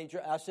more than I need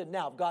your... I said,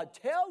 now, if God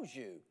tells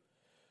you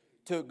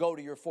to go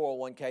to your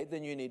 401k,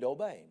 then you need to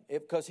obey him,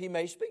 because he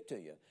may speak to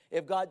you.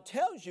 If God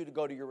tells you to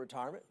go to your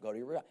retirement, go to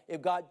your retirement.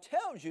 If God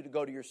tells you to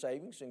go to your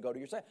savings, then go to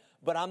your savings.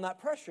 But I'm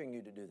not pressuring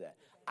you to do that.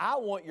 I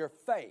want your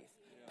faith.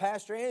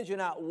 Pastor Angie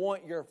and I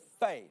want your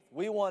faith.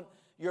 We want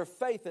your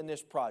faith in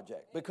this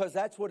project, because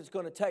that's what it's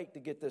going to take to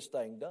get this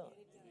thing done.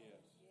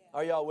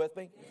 Are y'all with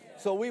me?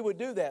 So we would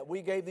do that.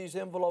 We gave these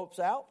envelopes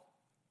out.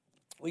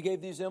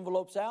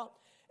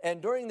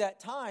 And during that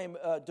time,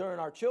 during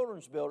our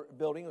children's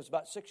building, it was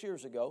about 6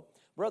 years ago,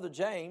 Brother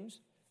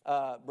James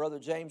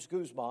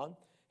Guzman,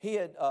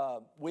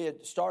 we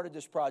had started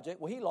this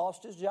project. Well, he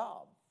lost his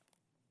job.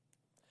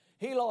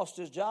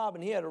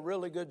 And he had a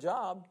really good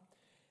job.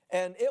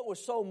 And it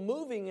was so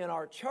moving in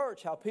our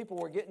church how people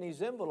were getting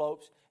these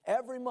envelopes.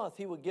 Every month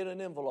he would get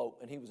an envelope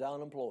and he was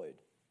unemployed.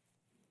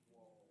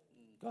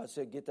 God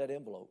said, get that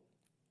envelope.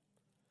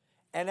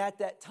 And at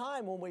that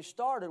time when we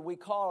started, we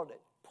called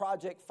it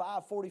Project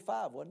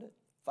 545, wasn't it?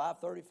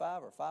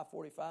 535 or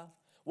 545?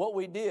 What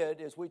we did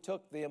is we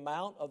took the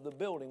amount of the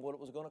building, what it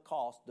was going to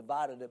cost,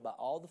 divided it by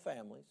all the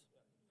families,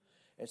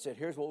 and said,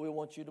 here's what we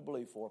want you to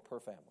believe for per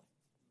family.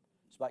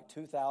 It's like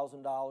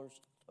 $2,000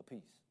 a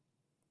piece.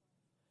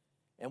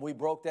 And we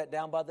broke that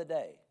down by the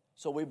day.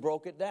 So we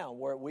broke it down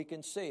where we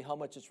can see how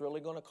much it's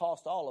really going to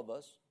cost all of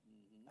us.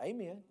 Mm-hmm.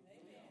 Amen.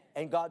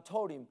 And God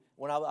told him,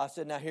 when I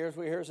said, now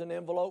here's an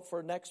envelope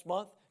for next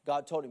month,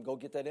 God told him, go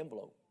get that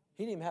envelope.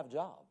 He didn't even have a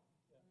job.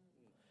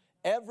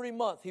 Every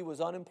month he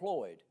was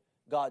unemployed.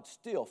 God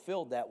still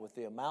filled that with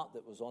the amount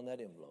that was on that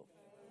envelope.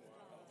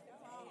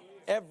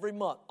 Every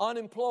month,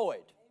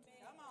 unemployed.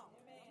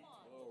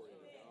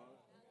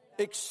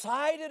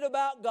 Excited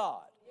about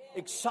God.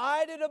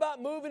 Excited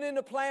about moving in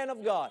the plan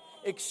of God.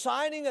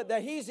 Exciting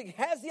that he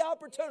has the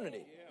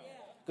opportunity.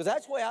 Because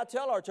that's the way I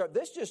tell our church,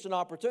 this is just an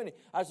opportunity.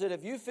 I said,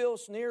 if you feel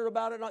sneered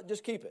about it,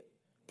 just keep it.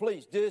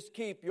 Please, just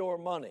keep your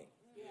money.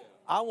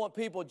 I want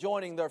people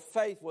joining their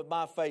faith with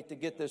my faith to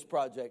get this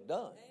project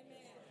done.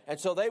 And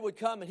so they would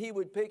come and he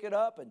would pick it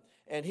up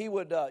and he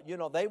would,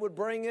 they would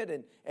bring it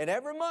and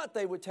every month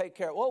they would take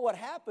care of it. Well, what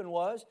happened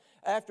was,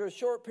 after a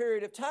short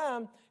period of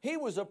time, he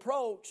was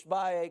approached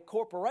by a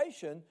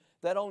corporation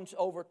that owns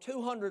over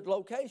 200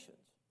 locations.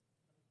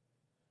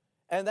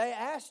 And they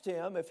asked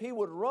him if he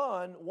would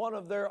run one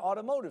of their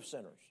automotive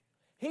centers.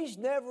 He's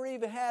never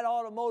even had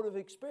automotive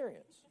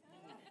experience.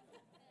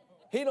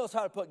 He knows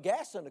how to put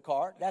gas in the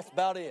car. That's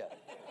about it.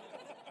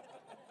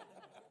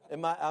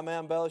 Am I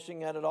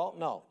embellishing that at all?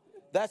 No.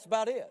 That's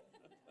about it.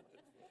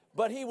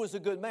 But he was a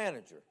good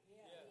manager.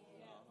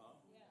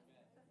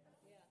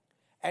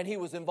 And he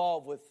was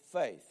involved with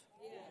faith.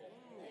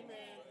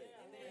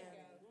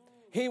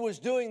 He was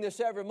doing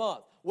this every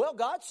month. Well,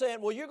 God's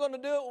saying, well, you're going to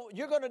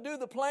do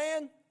the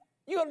plan?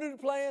 You're going to do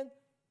the plan?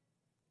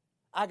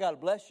 I got to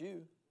bless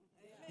you.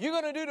 You're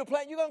going to do the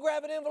plan? You're going to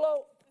grab an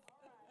envelope?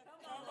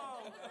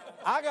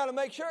 I got to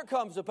make sure it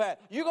comes to pass.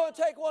 You're going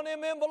to take one of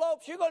them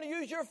envelopes? You're going to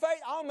use your faith?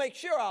 I'll make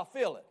sure I'll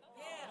fill it.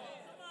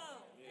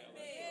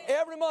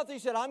 Every month he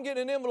said, I'm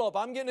getting an envelope.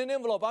 He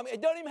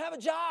doesn't even have a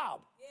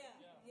job.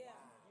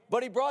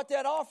 But he brought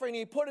that offering.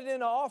 He put it in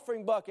an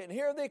offering bucket. And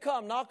here they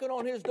come knocking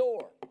on his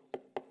door.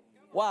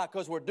 Why?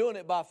 Because we're doing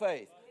it by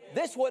faith.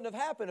 This wouldn't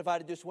have happened if I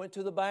had just went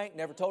to the bank,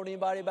 never told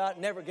anybody about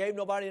it, never gave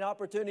nobody an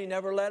opportunity,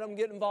 never let them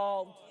get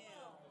involved.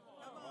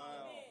 Wow.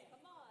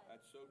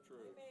 That's so true.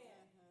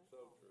 So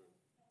true.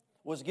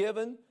 Was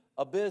given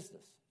a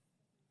business.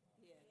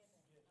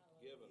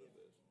 Given a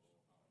business.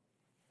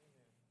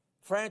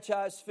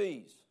 Franchise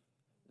fees,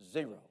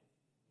 0.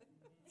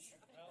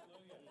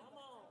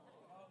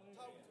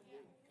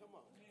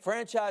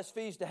 Franchise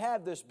fees to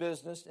have this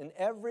business, and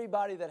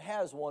everybody that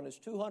has one is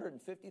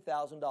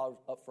 $250,000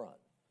 up front.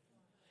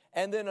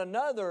 And then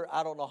another,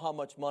 I don't know how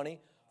much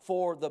money,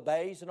 for the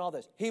bays and all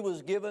this. He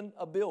was given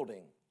a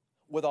building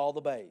with all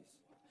the bays.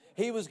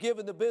 He was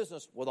given the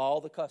business with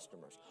all the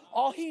customers.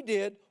 All he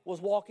did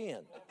was walk in.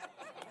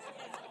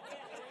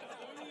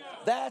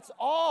 That's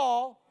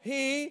all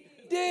he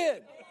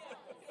did.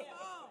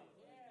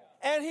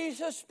 And he's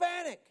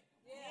Hispanic.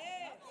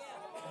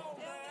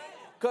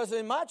 Because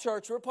in my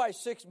church,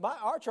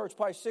 our church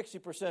probably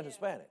 60%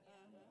 Hispanic.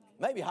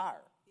 Maybe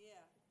higher.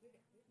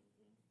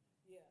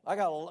 I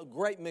got a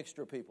great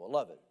mixture of people.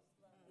 Love it.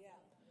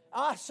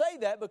 I say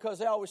that because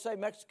they always say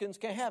Mexicans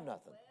can't have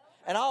nothing.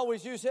 And I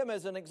always use him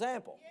as an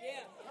example.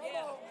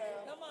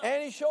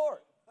 And he's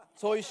short.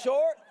 So he's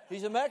short,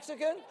 he's a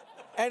Mexican,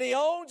 and he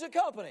owns a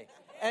company.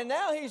 And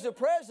now he's the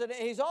president.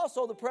 He's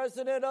also the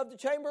president of the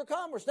Chamber of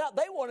Commerce. Now,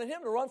 they wanted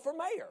him to run for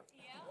mayor.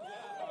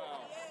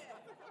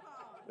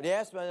 But he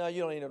asked me, no,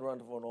 you don't need to run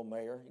for no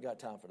mayor. You got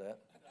time for that.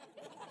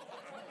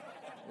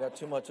 You got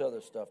too much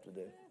other stuff to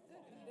do.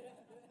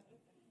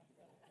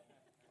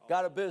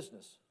 Got a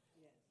business.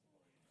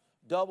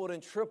 Doubled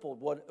and tripled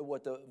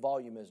what the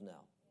volume is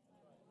now.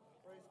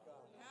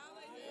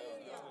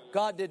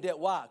 God did that.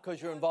 Why?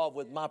 Because you're involved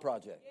with my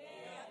project.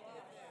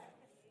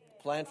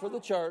 Plan for the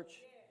church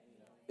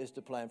is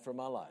to plan for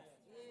my life.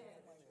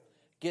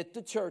 Get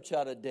the church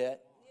out of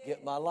debt.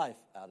 Get my life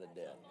out of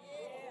debt.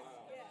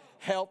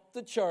 Help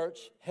the church.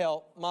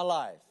 Help my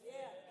life.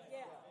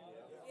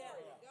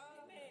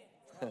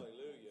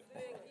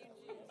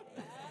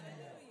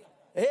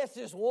 It's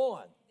just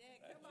one.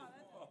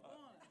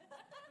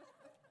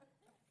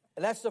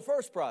 And that's the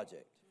first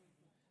project.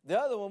 The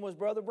other one was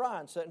Brother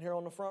Brian sitting here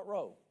on the front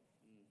row.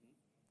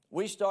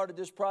 We started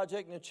this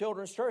project in the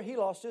children's church. He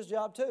lost his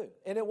job too.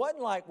 And it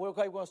wasn't like, well,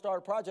 okay, we're going to start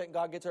a project and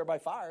God gets everybody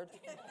fired.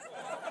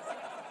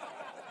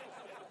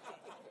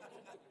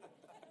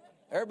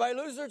 Everybody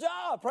loses their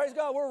job. Praise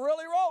God, we're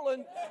really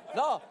rolling.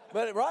 No,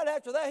 but right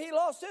after that, he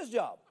lost his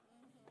job.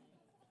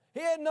 He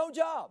had no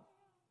job.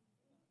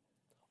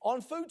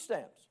 On food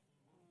stamps.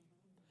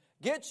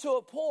 Gets to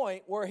a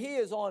point where he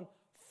is on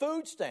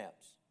food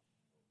stamps.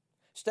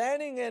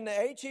 Standing in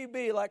the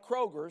H-E-B like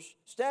Kroger's,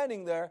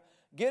 standing there,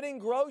 getting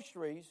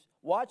groceries,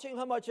 watching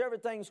how much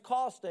everything's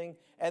costing,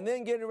 and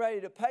then getting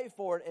ready to pay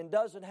for it, and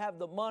doesn't have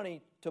the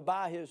money to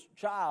buy his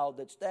child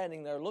that's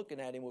standing there looking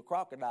at him with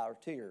crocodile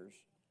tears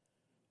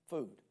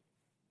food.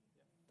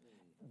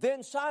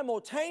 Then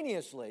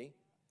simultaneously,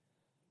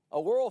 a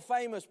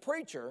world-famous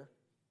preacher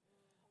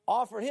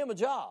offered him a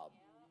job.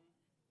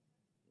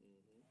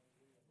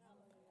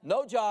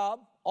 No job,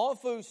 on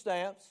food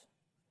stamps,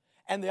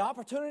 and the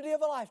opportunity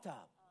of a lifetime.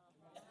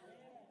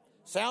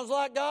 Sounds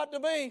like God to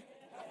me.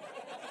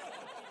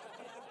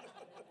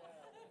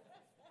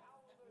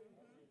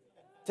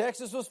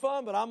 Texas was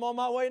fun, but I'm on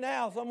my way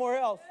now somewhere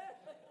else.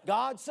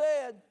 God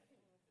said.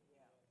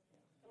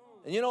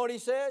 And you know what he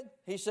said?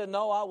 He said,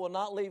 no, I will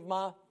not leave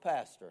my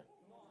pastor.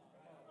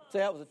 See,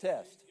 that was a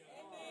test.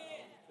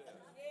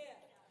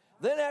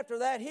 Then after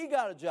that, he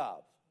got a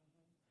job.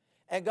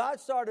 And God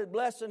started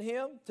blessing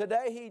him.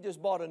 Today, he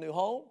just bought a new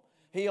home.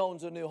 He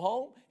owns a new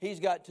home. He's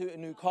got 2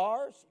 new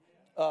cars.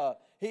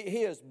 He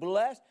is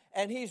blessed.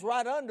 And he's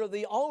right under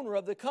the owner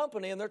of the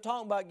company. And they're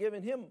talking about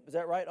giving him, is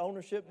that right,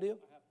 ownership deal?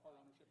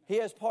 He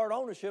has part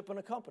ownership in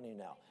a company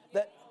now.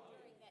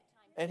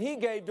 And he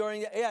gave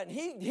during, and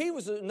he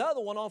was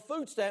another one on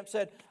food stamps,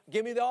 said,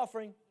 give me the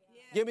offering.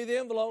 Give me the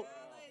envelope.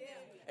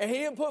 And he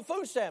didn't put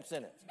food stamps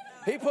in it.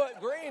 He put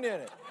green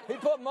in it. He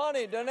put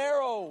money,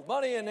 dinero,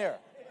 money in there.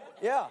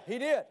 Yeah, he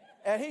did.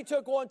 And he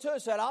took one too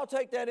and said, I'll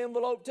take that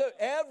envelope too.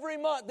 Every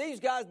month, these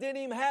guys didn't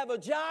even have a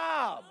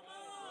job.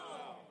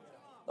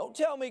 Don't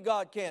tell me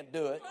God can't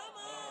do it.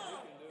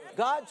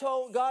 God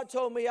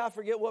told me, I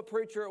forget what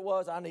preacher it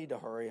was. I need to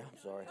hurry. I'm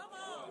sorry.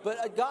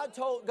 But God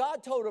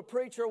told a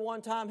preacher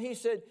one time, he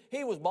said,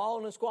 he was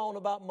bawling and squalling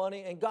about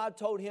money, and God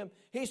told him,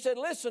 he said,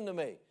 listen to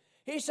me.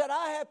 He said,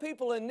 I have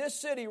people in this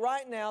city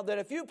right now that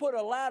if you put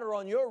a ladder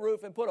on your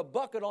roof and put a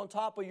bucket on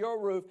top of your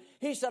roof,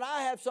 he said,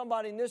 I have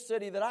somebody in this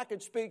city that I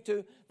could speak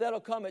to that'll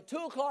come at 2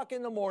 o'clock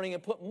in the morning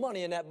and put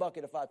money in that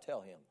bucket if I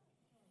tell him.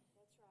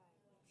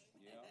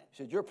 That's right. He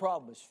said, your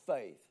problem is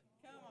faith.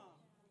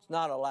 It's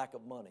not a lack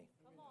of money.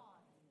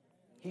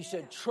 He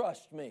said,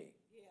 trust me.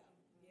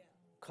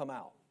 Come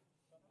out.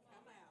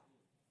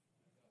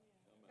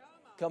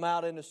 Come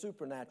out in the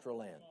supernatural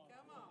land.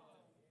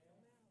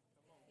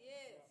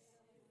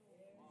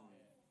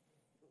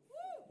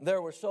 There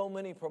were so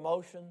many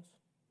promotions.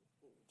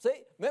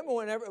 See,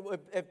 remember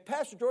if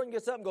Pastor Jordan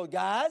gets up and goes,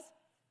 guys,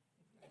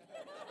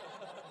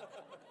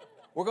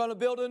 we're going to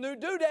build a new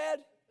doodad.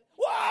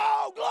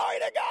 Whoa, glory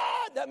to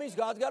God. That means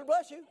God's got to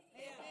bless you.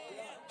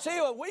 See,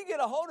 when we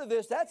get a hold of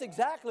this, that's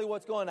exactly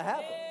what's going to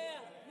happen.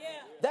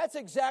 That's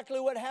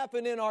exactly what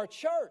happened in our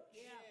church.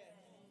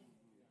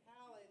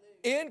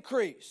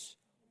 Increase,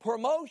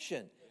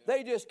 promotion.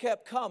 They just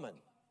kept coming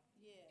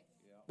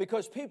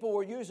because people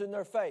were using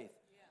their faith.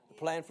 The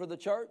plan for the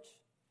church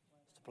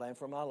is the plan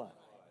for my life.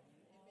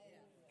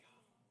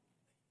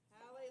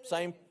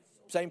 Same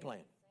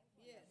plan.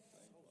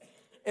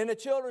 In the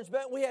children's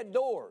bed, we had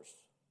doors,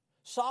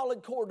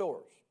 solid core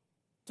doors,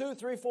 $200,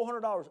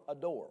 $300, $400 a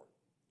door.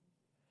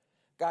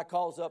 God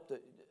calls up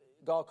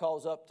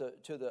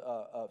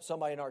to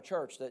somebody in our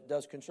church that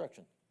does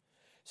construction.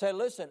 Say,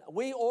 listen,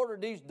 we ordered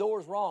these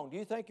doors wrong. Do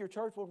you think your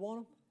church would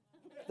want them?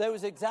 That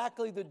was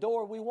exactly the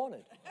door we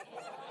wanted.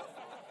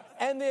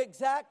 And the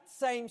exact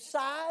same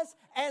size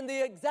and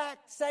the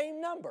exact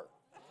same number.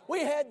 We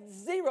had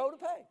 $0 to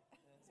pay.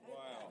 Wow.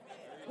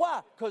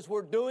 Why? Because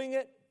we're doing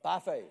it by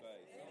faith.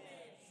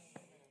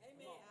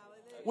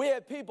 We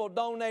had people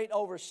donate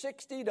over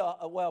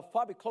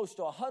probably close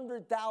to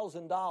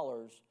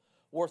 $100,000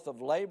 worth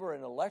of labor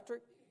and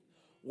electric,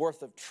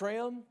 worth of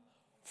trim,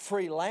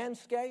 free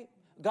landscape.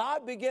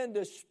 God began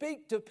to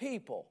speak to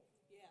people.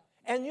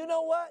 And you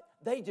know what?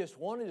 They just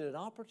wanted an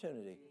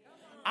opportunity.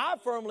 I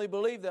firmly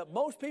believe that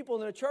most people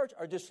in the church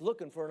are just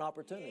looking for an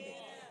opportunity.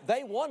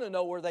 They want to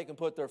know where they can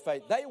put their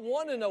faith. They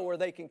want to know where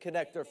they can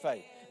connect their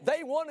faith.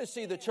 They want to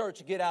see the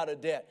church get out of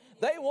debt.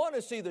 They want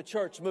to see the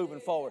church moving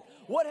forward.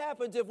 What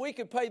happens if we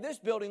could pay this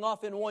building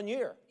off in 1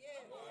 year?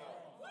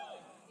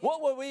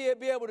 What would we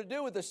be able to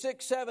do with the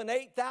 $6,000,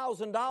 $7,000,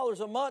 $8,000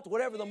 a month,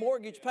 whatever the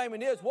mortgage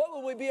payment is? What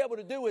would we be able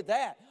to do with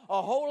that?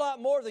 A whole lot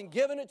more than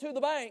giving it to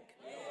the bank.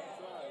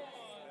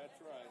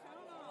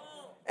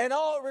 And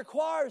all it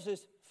requires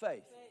is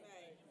faith.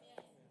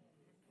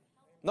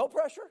 No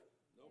pressure.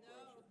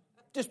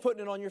 Just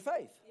putting it on your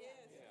faith.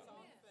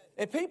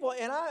 And people,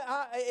 and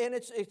and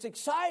it's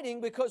exciting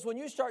because when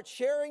you start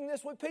sharing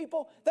this with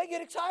people, they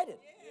get excited.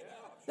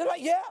 They're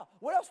like, yeah,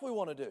 what else we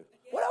want to do?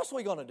 What else are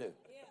we going to do?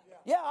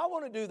 Yeah, I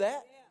want to do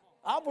that.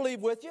 I'll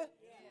believe with you.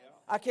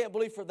 I can't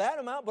believe for that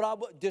amount, but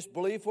I'll just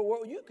believe for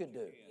what you can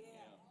do.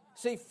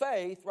 See,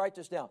 faith, write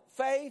this down.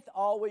 Faith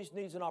always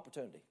needs an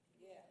opportunity.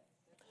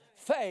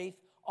 Faith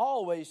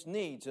always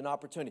needs an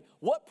opportunity.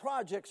 What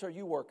projects are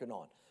you working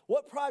on?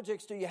 What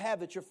projects do you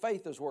have that your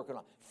faith is working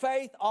on?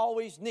 Faith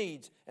always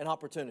needs an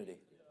opportunity.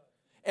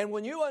 And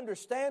when you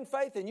understand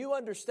faith and you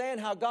understand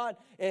how God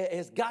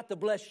has got to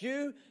bless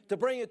you to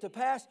bring it to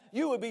pass,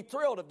 you would be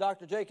thrilled if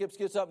Dr. Jacobs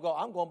gets up and goes,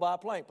 I'm going to buy a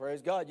plane.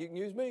 Praise God, you can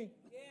use me.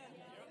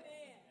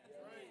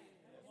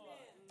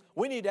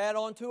 We need to add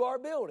on to our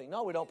building.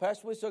 No, we don't,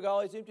 Pastor. We still got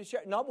all these empty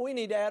chairs. No, but we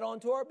need to add on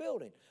to our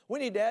building. We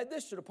need to add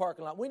this to the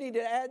parking lot. We need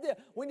to add this.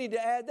 We need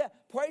to add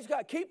that. Praise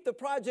God. Keep the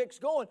projects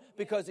going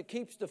because it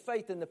keeps the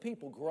faith in the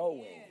people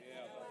growing.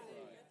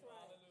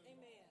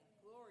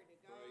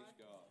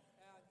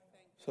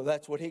 So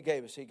that's what He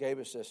gave us. He gave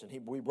us this,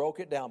 and we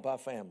broke it down by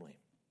family.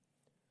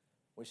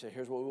 We said,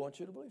 here's what we want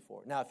you to believe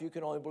for. Now, if you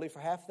can only believe for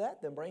half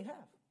that, then bring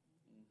half.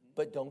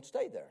 But don't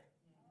stay there.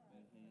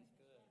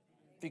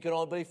 If you can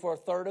only believe for a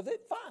third of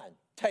it, fine.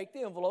 Take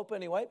the envelope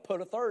anyway, put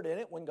a third in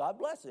it when God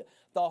blesses it.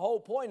 The whole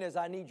point is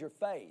I need your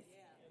faith.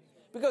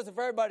 Because if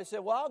everybody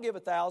said, well, I'll give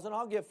 1,000,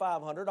 I'll give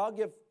 500, I'll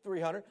give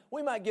 300,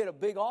 we might get a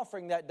big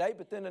offering that day,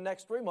 but then the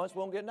next 3 months we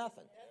won't get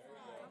nothing.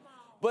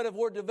 But if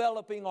we're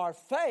developing our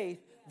faith,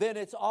 then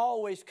it's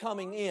always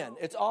coming in.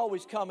 It's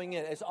always coming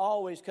in. It's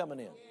always coming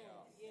in.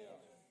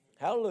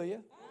 Hallelujah.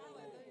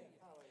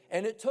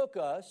 And it took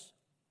us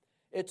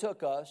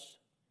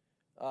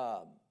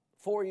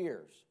 4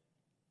 years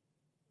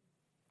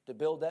to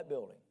build that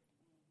building,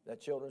 that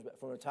children's,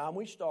 from the time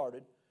we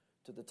started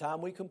to the time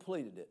we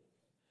completed it.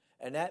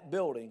 And that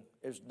building,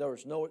 there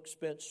was no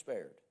expense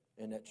spared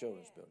in that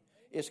children's building.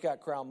 It's got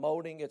crown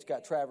molding, it's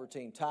got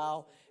travertine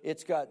tile,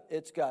 it's got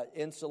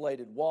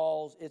insulated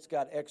walls, it's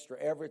got extra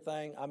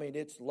everything. I mean,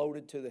 it's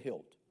loaded to the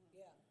hilt.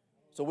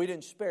 So we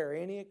didn't spare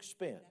any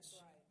expense.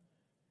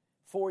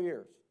 4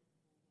 years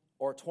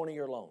or a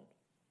 20-year loan.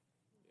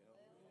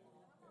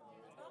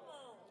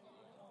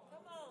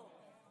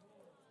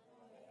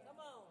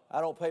 I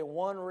don't pay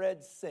 1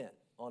 red cent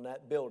on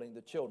that building,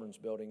 the children's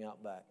building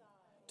out back.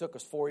 It took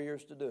us 4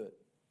 years to do it.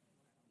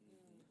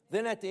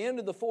 Then at the end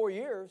of the 4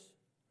 years,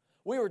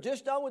 we were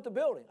just done with the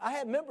building. I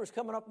had members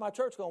coming up to my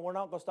church going, we're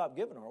not going to stop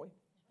giving, are we?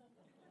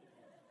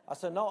 I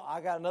said, no,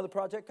 I got another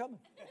project coming.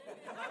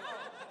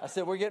 I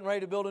said, we're getting ready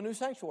to build a new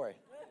sanctuary.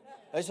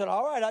 They said,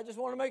 all right, I just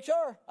want to make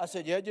sure. I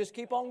said, yeah, just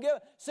keep on giving.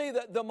 See,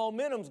 the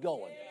momentum's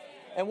going.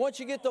 And once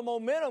you get the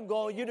momentum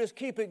going, you just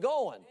keep it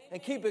going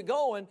and keep it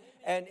going,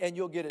 and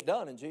you'll get it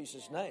done in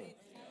Jesus' name.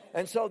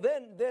 And so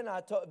then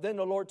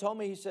the Lord told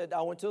me, He said,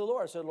 I went to the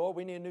Lord. I said, Lord,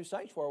 we need a new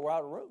sanctuary. We're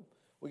out of room.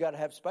 We got to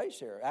have space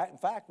here. In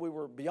fact, we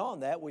were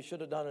beyond that. We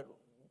should have done it.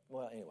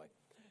 Well, anyway.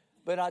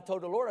 But I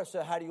told the Lord, I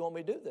said, how do you want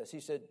me to do this? He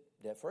said,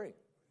 debt free.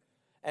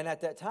 And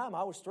at that time,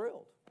 I was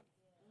thrilled.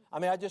 I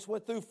mean, I just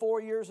went through 4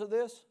 years of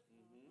this.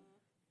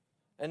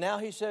 And now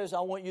He says, I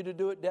want you to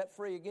do it debt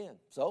free again.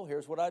 So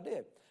here's what I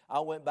did. I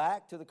went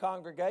back to the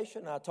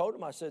congregation and I told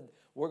them, I said,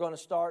 we're going to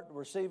start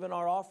receiving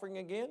our offering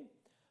again.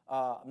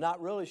 I'm not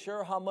really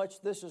sure how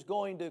much this is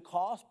going to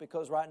cost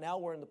because right now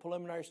we're in the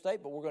preliminary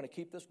state, but we're going to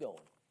keep this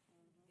going.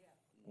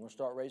 We're going to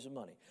start raising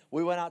money.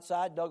 We went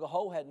outside, dug a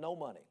hole, had no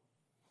money.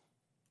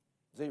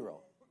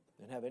 Zero.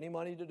 Didn't have any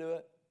money to do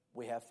it.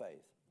 We have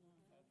faith.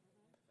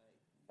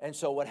 And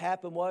so what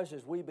happened was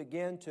we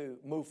began to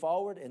move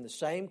forward in the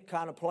same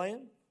kind of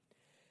plan.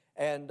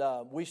 And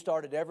we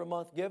started every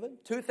month giving.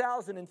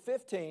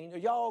 2015,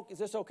 y'all, is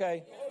this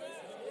okay?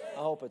 I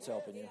hope it's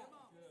helping you.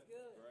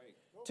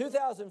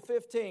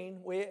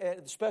 2015, we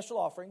had special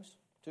offerings,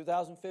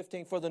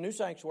 2015, for the new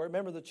sanctuary.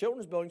 Remember, the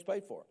children's building's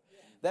paid for.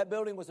 That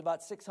building was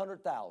about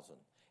 $600,000.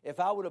 If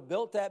I would have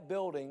built that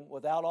building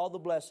without all the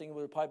blessing, it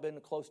would have probably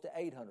been close to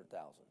 $800,000.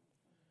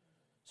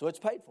 So it's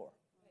paid for.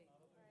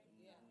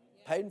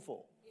 Paid in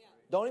full.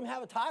 Don't even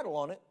have a title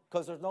on it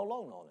because there's no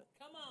loan on it.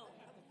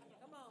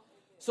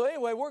 So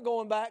anyway, we're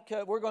going back.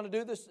 We're going to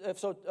do this.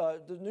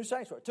 The new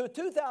sanctuary. To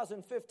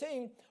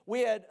 2015, we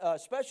had a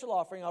special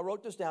offering. I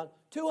wrote this down.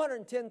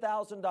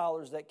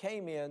 $210,000 that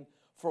came in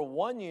for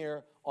 1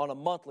 year on a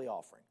monthly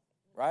offering.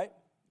 Right?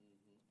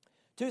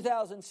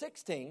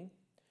 2016,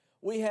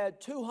 we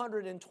had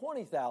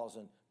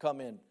 $220,000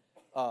 come in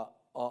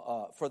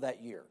for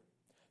that year.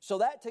 So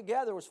that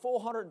together was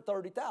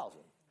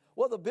 $430,000.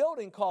 Well, the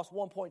building cost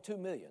 $1.2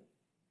 million.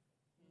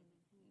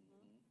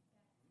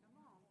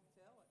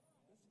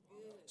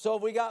 So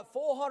if we got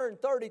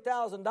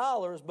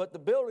 $430,000, but the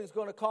building's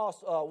going to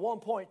cost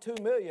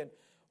 $1.2 million,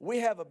 we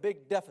have a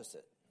big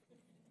deficit.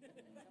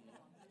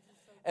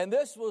 And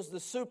this was the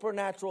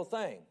supernatural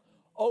thing.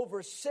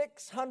 Over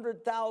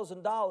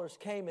 $600,000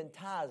 came in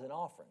tithes and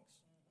offerings.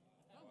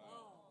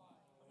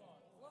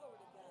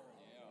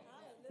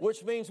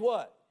 Which means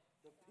what?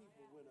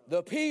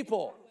 The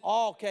people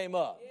all came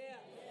up.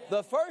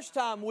 The first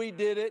time we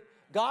did it,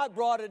 God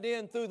brought it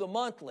in through the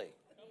monthly.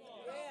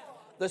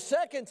 The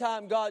second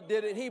time God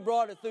did it, He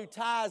brought it through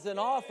tithes and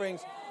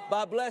offerings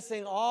by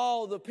blessing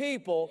all the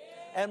people.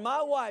 And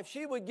my wife,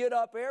 she would get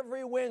up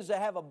every Wednesday,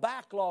 have a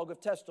backlog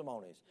of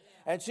testimonies.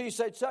 And she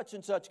said, such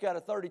and such got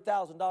a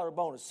 $30,000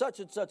 bonus.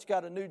 Such and such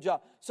got a new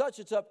job. Such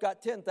and such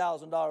got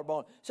 $10,000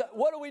 bonus. So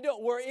what are we doing?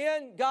 We're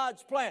in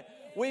God's plan.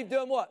 We've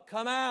done what?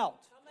 Come out.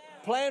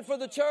 Plan for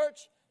the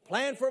church.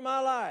 Plan for my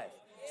life.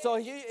 So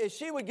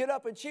she would get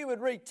up and she would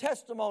read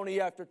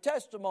testimony after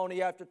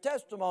testimony after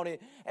testimony.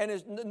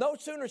 And no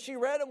sooner she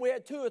read them, we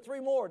had 2 or 3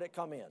 more that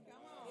come in.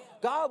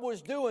 God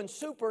was doing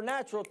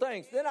supernatural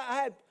things. Then I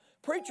had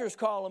preachers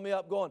calling me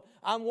up going,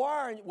 I'm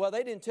wiring. Well,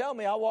 they didn't tell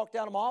me. I walked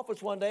down to my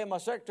office one day and my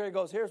secretary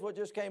goes, here's what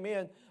just came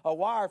in, a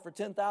wire for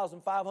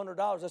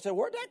 $10,500. I said,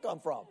 where'd that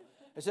come from?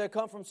 They said, it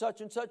come from such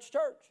and such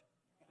church.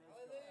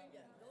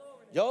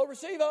 Yo,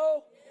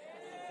 receivo.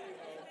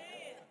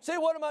 See,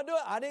 what am I doing?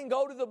 I didn't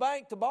go to the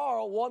bank to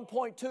borrow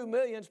 $1.2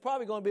 million. It's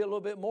probably going to be a little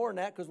bit more than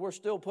that because we're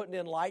still putting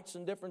in lights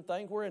and different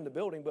things. We're in the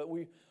building, but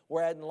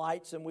we're adding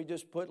lights and we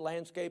just put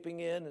landscaping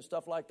in and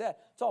stuff like that.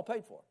 It's all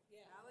paid for.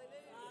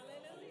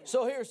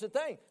 So here's the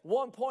thing,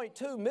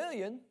 $1.2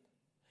 million,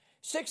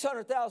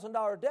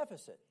 $600,000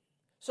 deficit.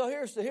 So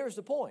here's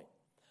the point.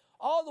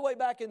 All the way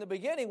back in the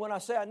beginning when I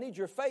say I need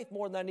your faith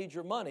more than I need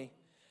your money,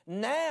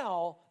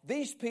 now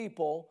these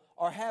people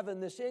are having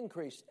this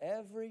increase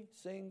every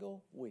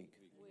single week.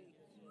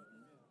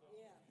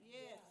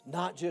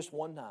 Not just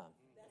one time.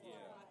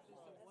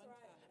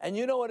 And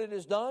you know what it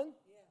has done?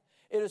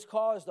 It has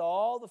caused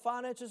all the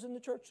finances in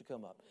the church to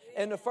come up.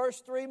 In the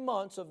first 3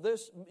 months of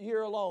this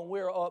year alone,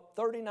 we're up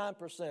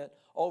 39%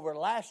 over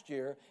last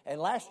year.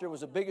 And last year was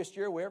the biggest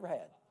year we ever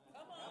had.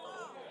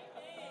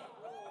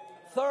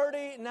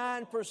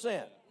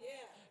 39%.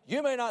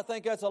 You may not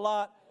think that's a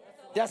lot.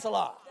 That's a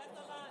lot.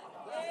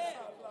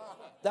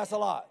 That's a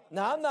lot.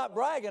 Now, I'm not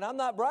bragging. I'm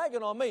not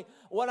bragging on me.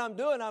 What I'm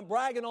doing, I'm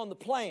bragging on the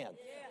plan.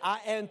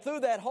 And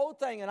through that whole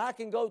thing, and I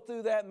can go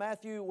through that,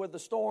 Matthew, with the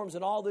storms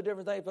and all the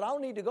different things, but I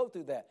don't need to go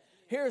through that.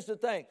 Here's the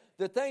thing.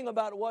 The thing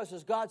about it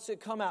is God said,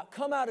 come out.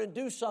 Come out and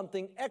do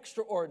something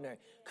extraordinary.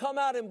 Come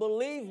out and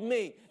believe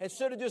me.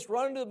 Instead of just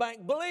running to the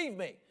bank, believe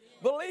me.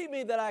 Believe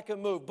me that I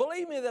can move.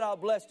 Believe me that I'll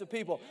bless the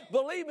people.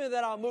 Believe me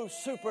that I'll move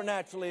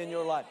supernaturally in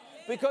your life.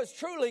 Because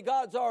truly,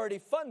 God's already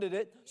funded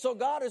it. So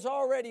God has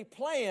already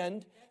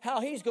planned how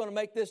He's going to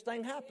make this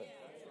thing happen.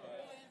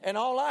 And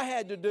all I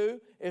had to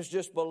do is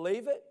just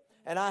believe it.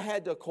 And I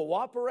had to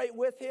cooperate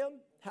with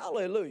Him.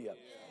 Hallelujah.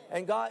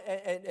 And God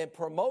and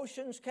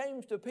promotions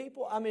came to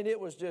people. I mean, it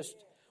was just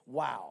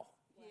wow.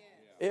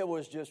 It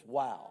was just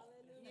wow.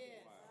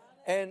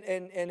 And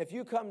if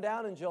you come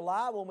down in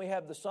July when we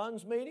have the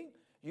Sons meeting,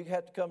 you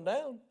have to come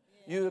down.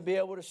 You'll be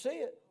able to see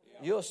it.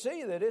 You'll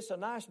see that it's a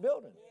nice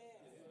building.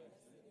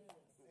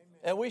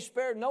 And we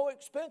spared no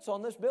expense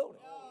on this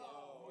building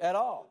at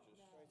all.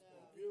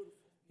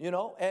 You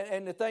know,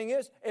 and the thing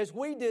is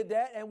we did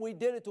that and we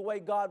did it the way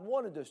God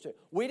wanted us to.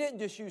 We didn't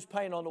just use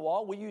paint on the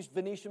wall. We used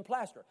Venetian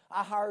plaster.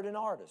 I hired an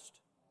artist.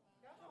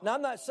 Now,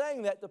 I'm not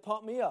saying that to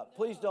pump me up.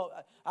 Please don't.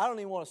 I don't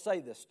even want to say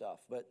this stuff,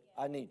 but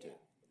I need to.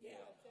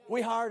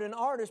 We hired an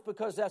artist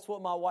because that's what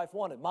my wife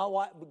wanted. My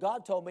wife,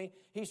 God told me,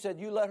 He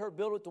said, you let her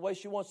build it the way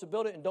she wants to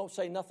build it and don't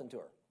say nothing to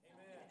her.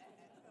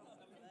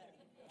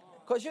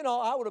 Because, you know,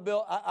 I would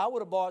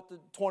have bought the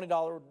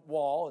 $20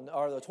 wall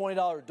or the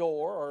 $20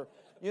 door or,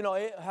 you know,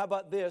 how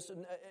about this?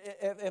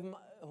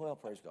 Well,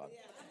 praise God.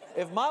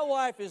 If my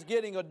wife is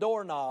getting a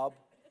doorknob,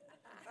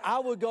 I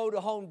would go to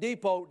Home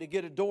Depot to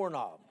get a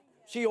doorknob.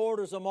 She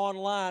orders them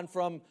online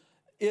from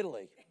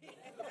Italy.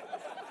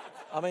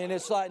 I mean,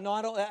 it's like, no,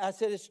 I don't. I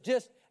said, it's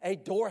just a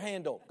door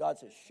handle. God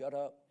says, shut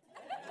up.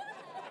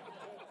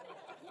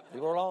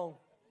 Leave her alone.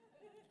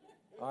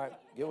 All right,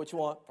 get what you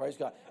want. Praise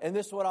God. And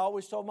this is what I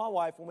always told my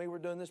wife when we were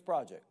doing this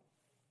project.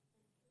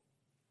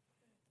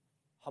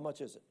 How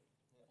much is it?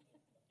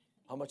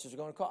 How much is it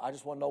going to cost? I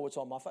just want to know what's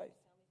on my faith.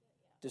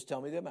 Just tell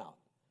me the amount.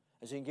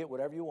 And so you can get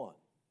whatever you want.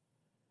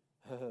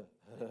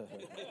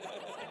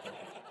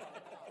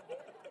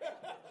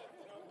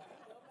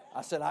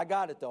 I said, I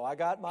got it though. I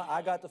got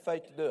the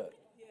faith to do it.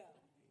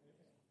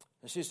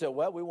 And she said,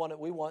 well, we want,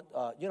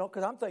 you know,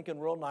 because I'm thinking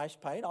real nice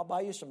paint. I'll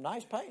buy you some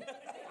nice paint.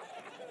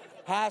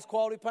 Highest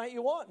quality paint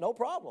you want, no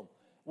problem.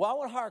 Well, I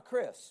want to hire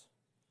Chris.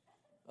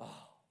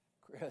 Oh,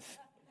 Chris.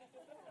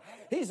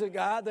 He's a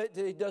guy that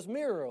he does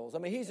murals. I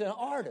mean, he's an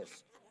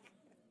artist.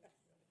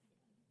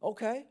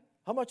 Okay,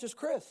 how much is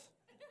Chris?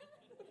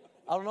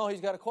 I don't know,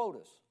 he's got to quote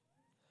us.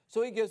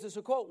 So he gives us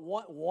a quote.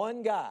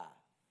 One guy,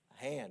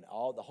 hand,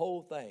 the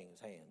whole thing is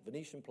hand.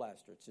 Venetian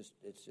plaster, it's just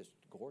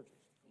gorgeous.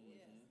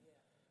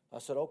 I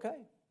said, okay,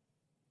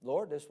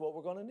 Lord, this is what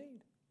we're going to need.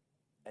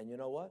 And you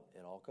know what?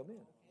 It all come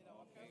in.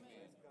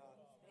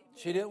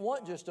 She didn't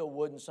want just a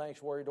wooden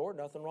sanctuary door.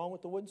 Nothing wrong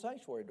with the wooden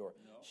sanctuary door.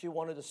 No. She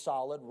wanted a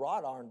solid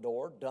wrought iron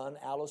door done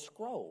out of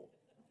scroll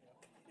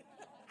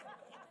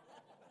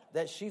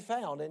that she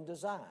found and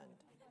designed.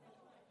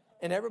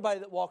 And everybody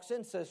that walks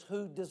in says,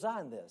 who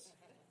designed this?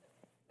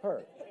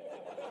 Her.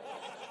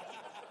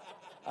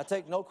 I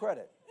take no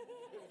credit.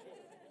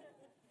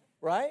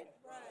 Right?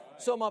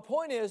 So my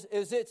point is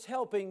it's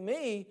helping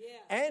me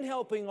and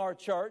helping our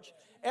church.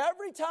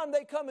 Every time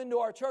they come into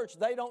our church,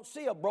 they don't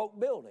see a broke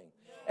building.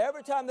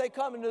 Every time they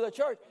come into the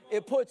church,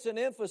 it puts an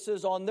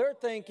emphasis on their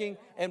thinking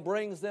and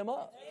brings them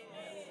up.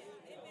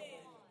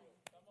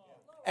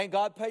 And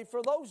God paid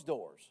for those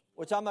doors,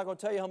 which I'm not going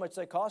to tell you how much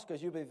they cost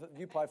because you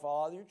probably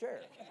fall out of your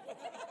chair.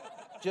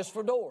 Just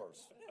for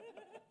doors.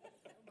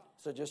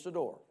 So just a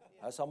door.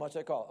 That's how much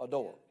they cost, a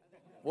door.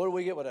 What do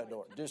we get with that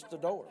door? Just a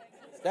door.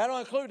 That don't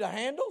include the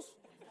handles?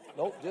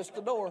 Nope, just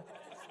the door.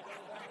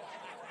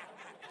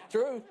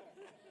 True.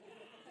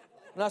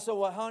 And I said,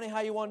 well, honey, how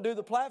you want to do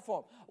the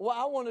platform? Well,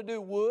 I want to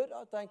do wood.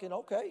 I'm thinking,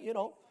 okay,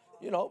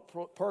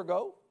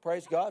 Pergo,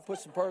 praise God, put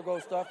some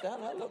Pergo stuff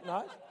down. That look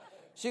nice.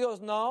 She goes,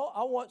 no,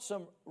 I want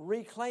some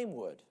reclaim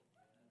wood.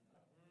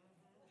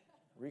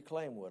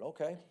 Reclaim wood,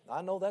 okay.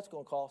 I know that's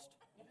going to cost.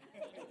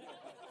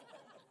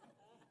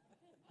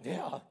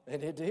 Yeah,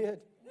 and it did.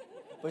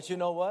 But you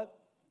know what?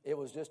 It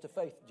was just a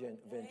faith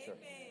venture.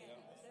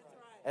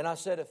 And I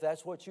said, if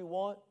that's what you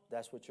want,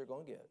 that's what you're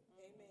going to get.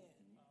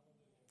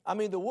 I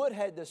mean, the wood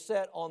had to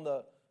set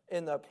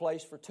in the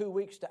place for 2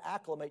 weeks to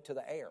acclimate to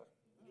the air.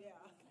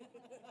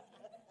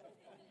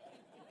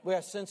 We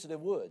have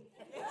sensitive wood.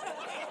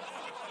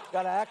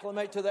 Got to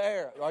acclimate to the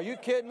air. Are you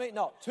kidding me?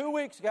 No, 2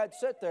 weeks got to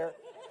sit there.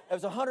 It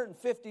was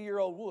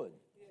 150-year-old wood.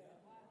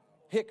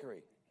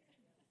 Hickory.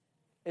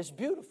 It's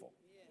beautiful.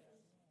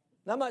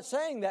 Now, I'm not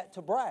saying that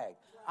to brag.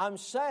 I'm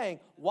saying,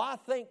 why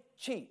think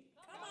cheap?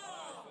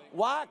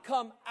 Why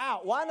come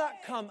out? Why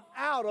not come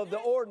out of the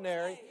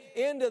ordinary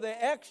into the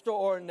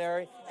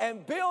extraordinary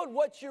and build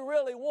what you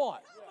really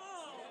want?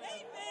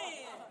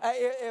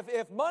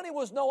 If money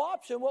was no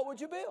option, what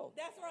would you build?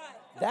 That's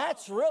right.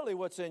 That's really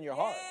what's in your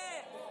heart.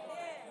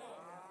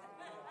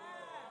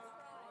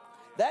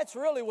 That's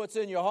really what's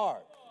in your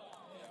heart.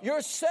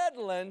 You're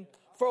settling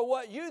for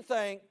what you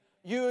think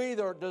you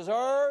either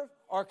deserve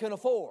or can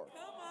afford.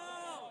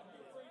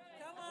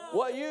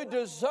 What you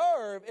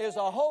deserve is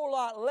a whole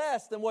lot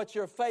less than what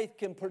your faith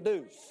can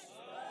produce.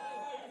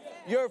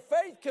 Your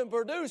faith can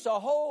produce a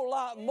whole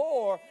lot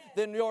more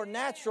than your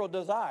natural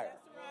desire.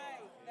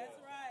 That's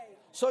right.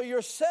 So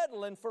you're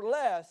settling for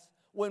less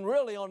when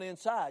really on the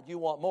inside you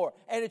want more.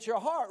 And it's your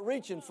heart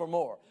reaching for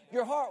more.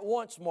 Your heart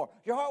wants more.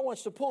 Your heart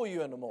wants to pull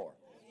you into more.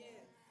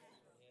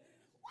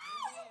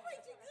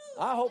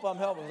 I hope I'm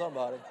helping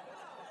somebody.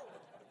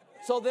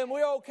 So then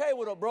we're okay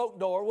with a broke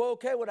door. We're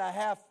okay with a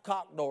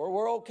half-cocked door.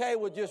 We're okay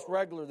with just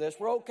regular this.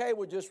 We're okay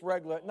with just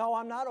regular. No,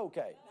 I'm not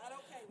okay.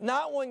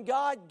 Not when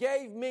God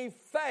gave me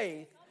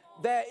faith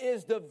that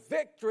is the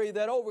victory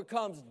that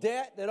overcomes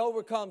debt, that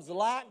overcomes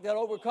lack, that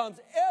overcomes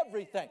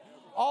everything.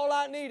 All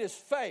I need is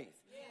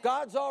faith.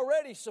 God's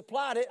already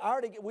supplied it.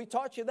 We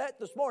taught you that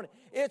this morning.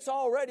 It's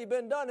already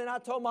been done. And I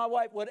told my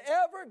wife,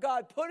 whatever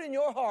God put in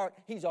your heart,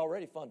 He's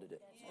already funded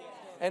it.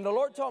 And the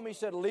Lord told me, He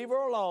said, leave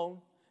her alone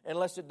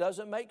unless it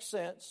doesn't make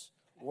sense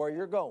where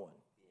you're going.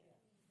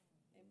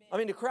 I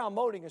mean, the crown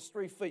molding is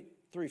 3 feet.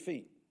 3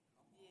 feet.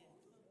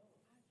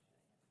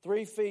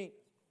 3 feet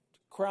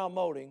crown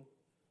molding.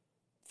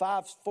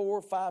 4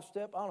 or 5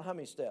 steps. I don't know how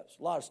many steps.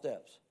 A lot of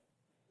steps.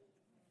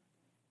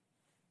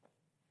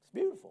 It's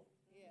beautiful.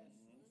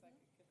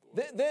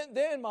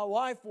 Then my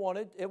wife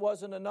wanted, it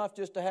wasn't enough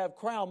just to have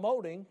crown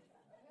molding.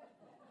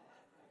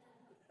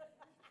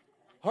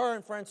 Her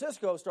and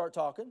Francisco start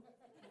talking.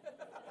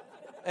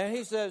 And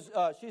she said,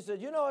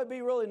 it'd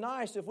be really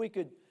nice if we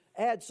could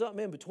add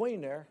something in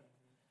between there.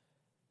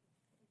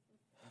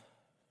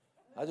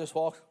 I just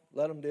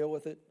let them deal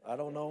with it. I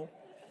don't know.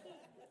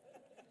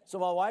 So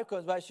my wife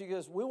comes back. She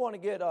goes, we want to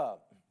get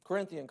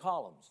Corinthian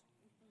columns.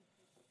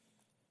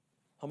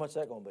 How much is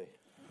that going to be?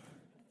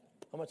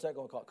 How much is that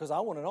going to cost? Because I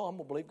want to know. I'm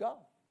going to believe God.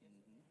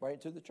 Right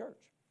into the church.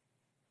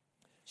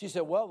 She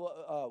said,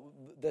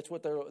 that's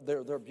what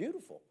they're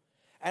beautiful.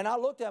 And I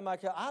looked at my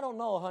car. I don't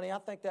know, honey. I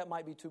think that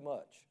might be too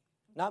much.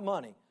 Not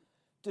money.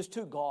 Just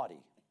too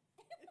gaudy.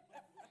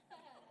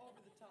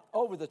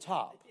 Over the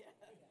top.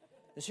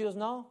 And she goes,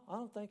 no, I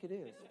don't think it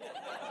is.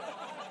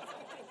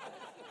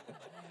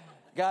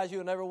 Guys,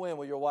 you'll never win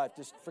with your wife.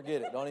 Just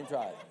forget it. Don't even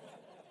try it.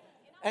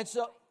 And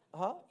so,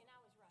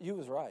 you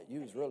was right.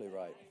 You was really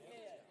right.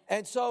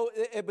 And so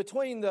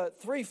between the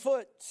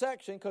 3-foot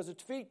section, because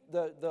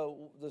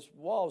the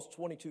wall's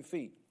 22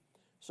 feet.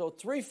 So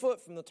 3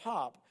 foot from the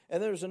top,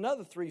 and there's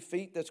another 3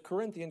 feet that's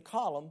Corinthian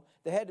column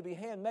that had to be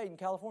handmade in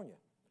California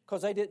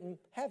because they didn't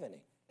have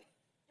any.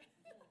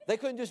 They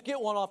couldn't just get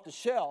one off the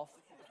shelf.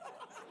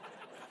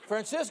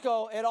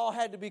 Francisco, it all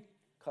had to be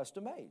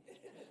custom made.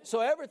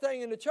 So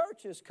everything in the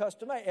church is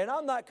custom made. And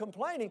I'm not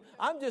complaining.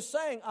 I'm just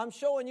saying, I'm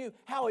showing you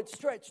how it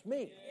stretched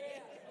me.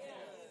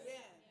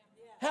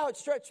 How it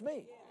stretched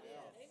me.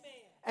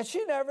 And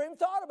she never even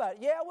thought about it.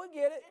 Yeah, we'll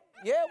get it.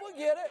 Yeah, we'll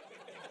get it.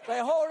 They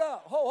hold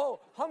up.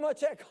 How much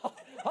that cost?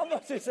 How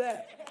much is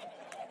that?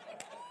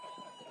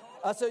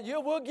 I said,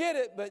 we'll get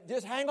it, but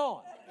just hang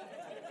on.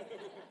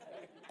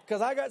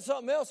 because I got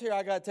something else here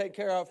I got to take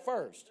care of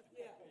first.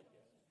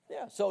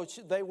 Yeah, so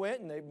they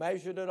went and they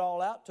measured it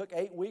all out. Took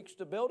 8 weeks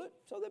to build it,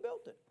 so they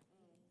built it.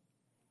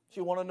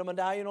 She wanted a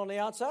medallion on the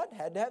outside,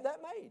 had to have that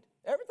made.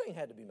 Everything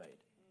had to be made.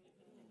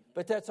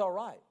 But that's all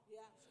right.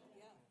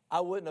 I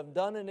wouldn't have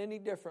done it any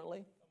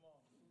differently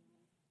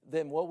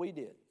than what we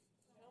did.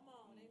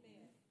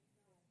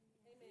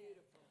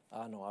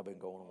 I know I've been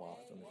going a while.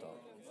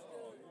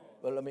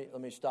 But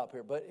let me stop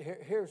here. But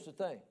here's the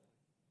thing.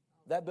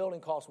 That building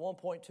cost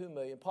 $1.2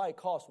 million. Probably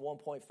cost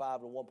 $1.5 to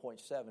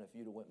 $1.7 if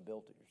you'd have went and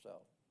built it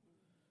yourself.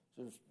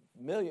 So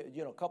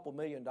there's a couple $1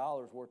 million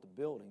worth of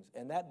buildings.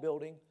 And that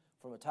building,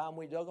 from the time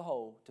we dug a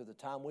hole to the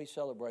time we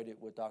celebrated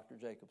with Dr.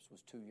 Jacobs,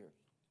 was 2 years.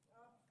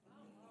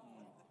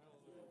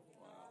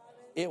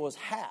 It was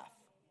half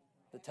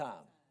the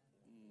time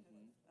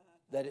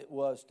that it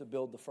was to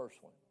build the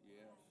first one.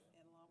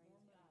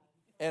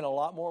 And a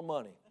lot more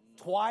money.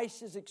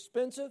 Twice as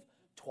expensive,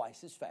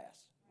 twice as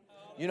fast.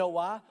 You know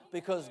why?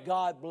 Because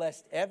God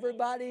blessed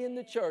everybody in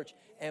the church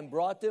and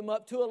brought them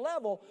up to a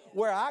level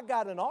where I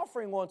got an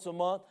offering once a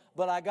month,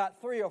 but I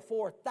got 3,000 or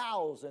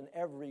 4,000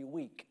 every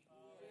week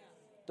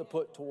to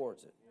put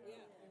towards it.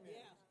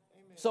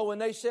 So when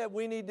they said,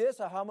 we need this,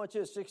 how much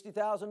is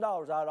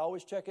 $60,000? I'd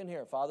always check in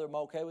here. Father, am I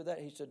okay with that?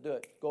 He said, do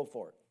it. Go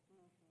for it.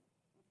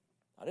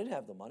 I didn't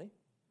have the money,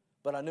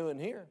 but I knew in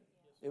here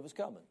it was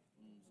coming.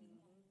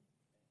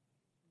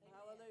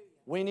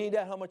 We need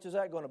that. How much is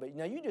that going to be?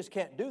 Now, you just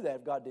can't do that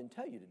if God didn't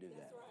tell you to do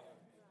that.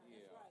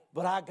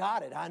 But I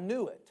got it. I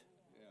knew it.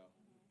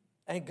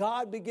 And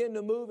God began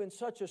to move in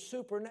such a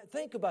supernatural.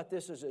 Think about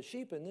this as a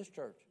sheep in this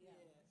church.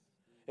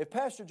 If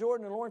Pastor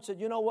Jordan and Lauren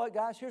said, you know what,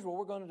 guys, here's what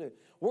we're going to do.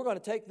 We're going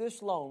to take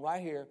this loan right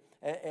here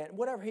and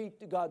whatever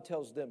God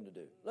tells them to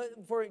do.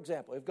 For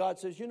example, if God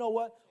says, you know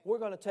what, we're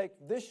going to take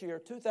this year,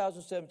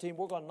 2017,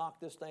 we're going to knock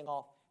this thing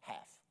off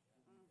half.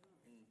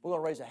 We're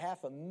going to raise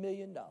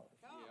 $500,000.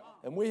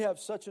 And we have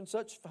such and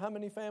such, how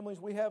many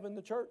families we have in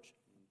the church?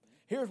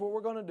 Here's what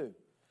we're going to do.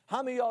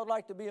 How many of y'all would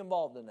like to be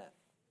involved in that?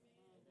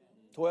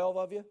 12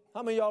 of you?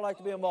 How many of y'all like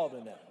to be involved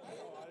in that?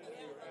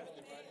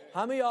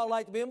 How many of y'all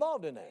like to be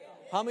involved in that?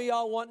 How many of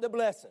y'all want the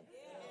blessing?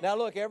 Now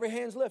look, every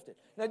hand's lifted.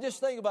 Now just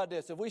think about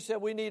this. If we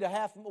said we're going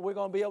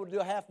to be able to do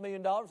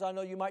 $500,000, I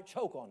know you might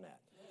choke on that.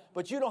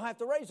 But you don't have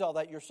to raise all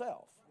that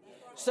yourself.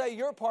 Say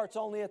your part's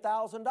only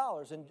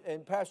 $1,000.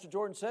 And Pastor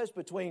Jordan says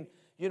between,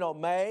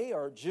 May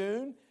or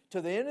June to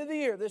the end of the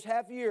year, this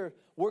half year,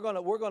 we're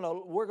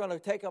gonna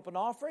take up an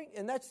offering.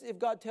 And that's if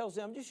God tells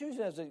them, I'm just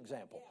using it as an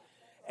example.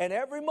 And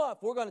every month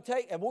we're going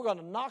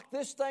to knock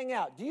this thing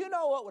out. Do you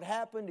know what would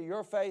happen to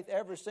your faith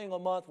every single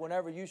month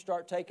whenever you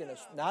start taking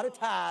not a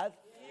tithe,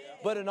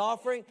 but an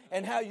offering,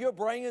 and how you're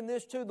bringing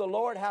this to the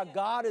Lord, how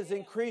God has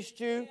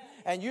increased you,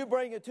 and you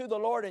bring it to the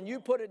Lord and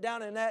you put it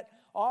down in that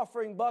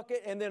offering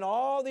bucket, and then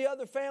all the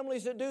other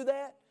families that do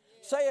that,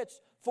 say it's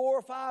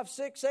 4, 5,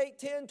 6, 8,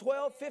 10,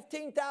 12,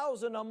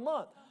 15,000 a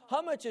month.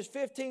 How much is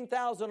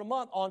 15,000 a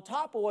month on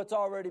top of what's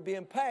already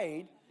being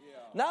paid?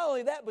 Not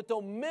only that, but the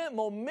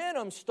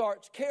momentum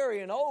starts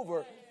carrying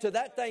over to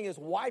that thing is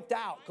wiped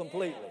out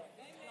completely.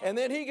 And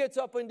then he gets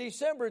up in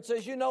December and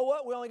says, you know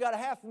what? We only got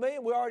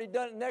 $500,000. We already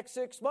done it next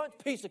 6 months.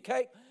 Piece of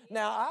cake.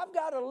 Now, I've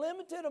got a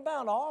limited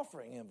amount of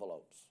offering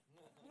envelopes.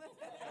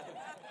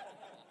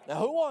 Now,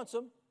 who wants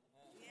them?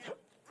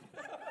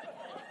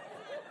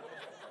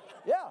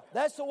 Yeah,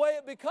 that's the way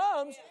it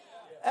becomes.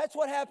 That's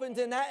what happens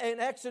in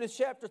Exodus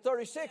chapter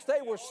 36.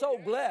 They were so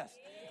blessed.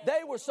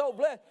 They were so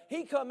blessed.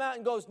 He come out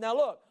and goes, now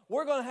look,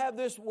 we're going to have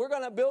this, we're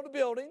going to build a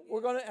building.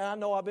 And I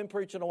know I've been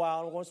preaching a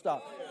while, I'm going to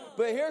stop.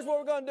 But here's what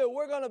we're going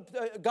to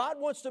do. God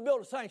wants to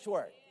build a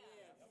sanctuary.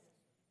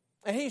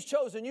 And He's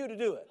chosen you to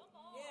do it.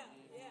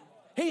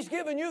 He's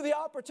given you the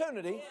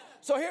opportunity.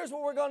 So here's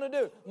what we're going to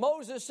do.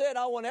 Moses said,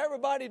 I want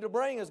everybody to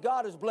bring as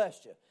God has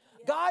blessed you.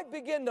 God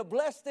began to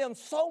bless them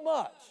so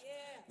much.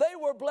 They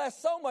were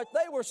blessed so much.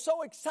 They were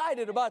so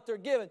excited about their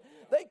giving.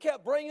 They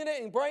kept bringing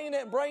it and bringing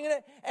it and bringing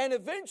it. And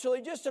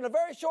eventually, just in a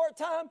very short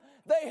time,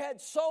 they had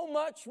so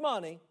much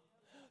money,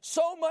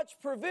 so much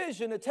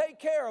provision to take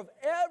care of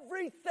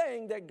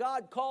everything that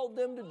God called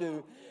them to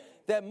do,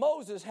 that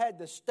Moses had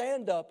to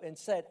stand up and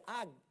said,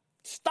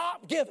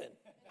 stop giving.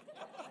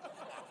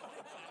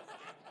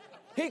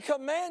 He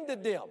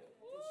commanded them.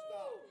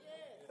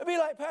 It'd be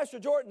like Pastor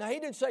Jordan. Now, he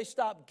didn't say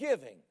stop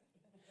giving.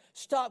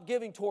 Stop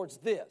giving towards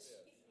this.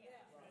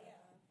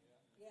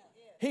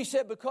 He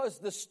said because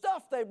the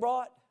stuff they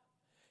brought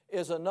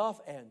is enough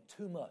and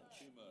too much.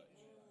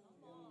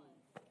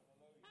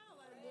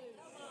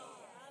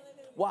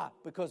 Why?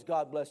 Because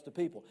God blessed the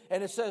people.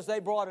 And it says they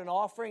brought an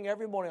offering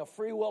every morning, a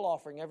free will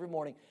offering every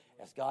morning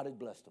as God had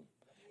blessed them.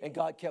 And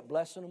God kept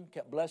blessing them,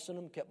 kept blessing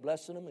them, kept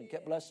blessing them, and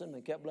kept blessing them,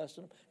 and kept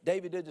blessing them.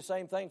 David did the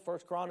same thing, 1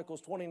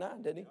 Chronicles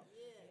 29, didn't he?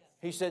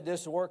 He said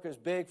this work is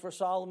big for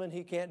Solomon.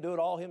 He can't do it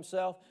all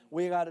himself.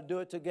 We got to do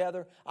it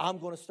together. I'm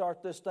going to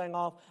start this thing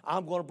off.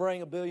 I'm going to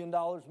bring $1 billion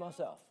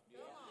myself.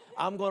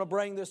 I'm going to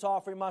bring this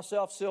offering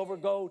myself, silver,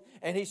 gold.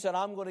 And he said,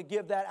 I'm going to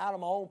give that out of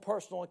my own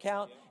personal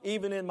account.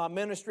 Even in my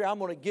ministry, I'm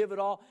going to give it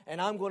all,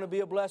 and I'm going to be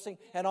a blessing.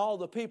 And all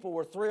the people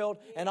were thrilled,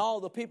 and all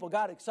the people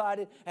got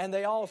excited, and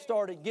they all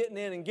started getting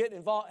in and getting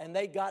involved, and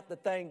they got the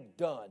thing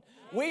done.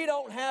 We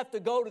don't have to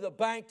go to the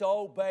bank to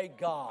obey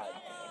God.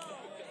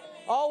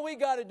 All we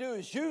got to do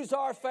is use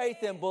our faith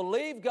and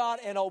believe God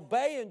and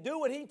obey and do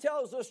what He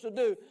tells us to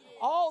do.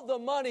 All the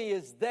money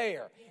is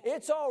there.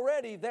 It's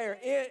already there.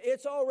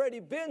 It's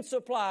already been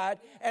supplied.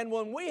 And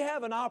when we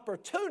have an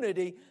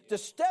opportunity to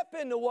step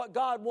into what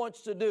God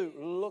wants to do,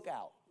 look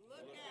out.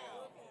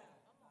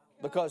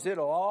 Because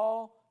it'll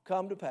all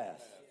come to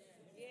pass.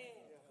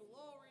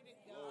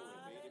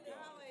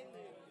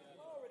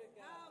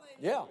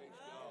 Yeah.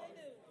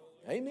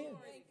 Amen.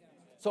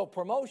 So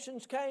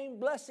promotions came,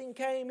 blessing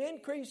came,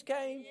 increase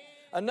came.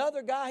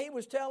 Another guy, he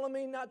was telling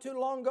me not too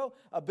long ago,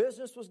 a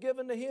business was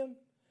given to him.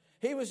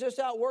 He was just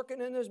out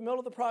working in the middle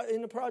of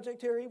the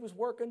project here. He was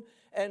working,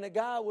 and the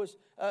guy was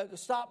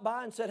stopped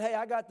by and said, "Hey,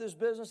 I got this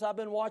business. I've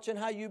been watching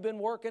how you've been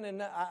working,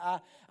 and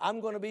I'm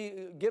going to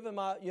be giving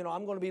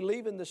I'm going to be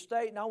leaving the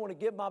state, and I want to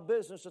give my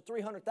business a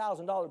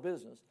 $300,000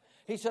 business."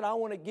 He said, "I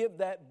want to give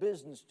that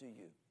business to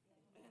you."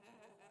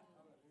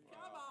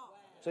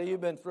 So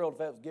you've been thrilled if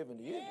that was given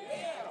to you.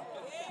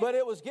 But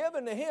it was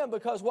given to him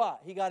because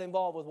what? He got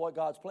involved with what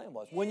God's plan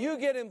was. When you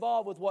get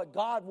involved with what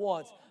God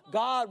wants,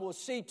 God will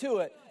see to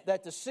it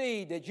that the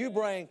seed that you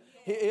bring,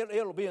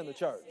 it'll be in the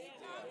church.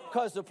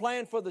 Because the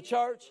plan for the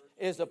church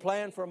is the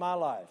plan for my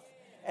life.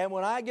 And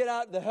when I get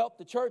out to help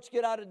the church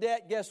get out of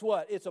debt, guess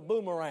what? It's a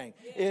boomerang.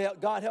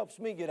 God helps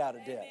me get out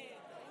of debt.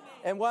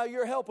 And while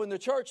you're helping the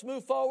church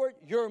move forward,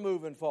 you're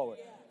moving forward.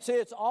 See,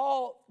 it's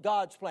all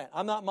God's plan.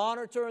 I'm not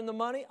monitoring the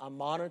money. I'm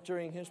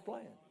monitoring His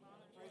plan.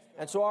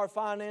 And so our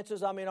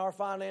finances, and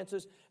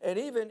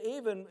even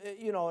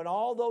and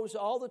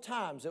all the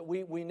times that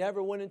we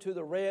never went into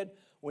the red,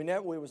 we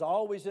was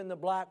always in the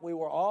black. We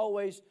were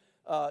always,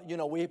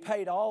 we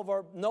paid all of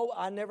our. No,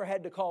 I never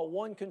had to call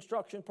one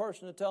construction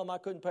person to tell them I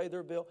couldn't pay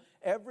their bill.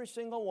 Every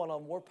single one of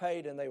them were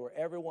paid, and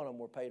every one of them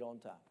were paid on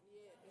time.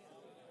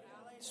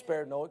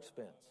 Spared no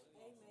expense.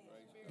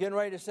 Getting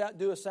ready to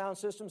do a sound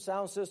system.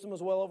 Sound system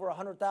was well over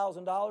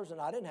 $100,000, and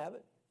I didn't have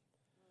it.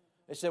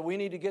 They said, "We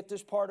need to get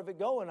this part of it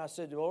going." I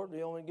said, "Lord, do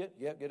you want to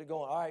get it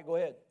going?" "All right, go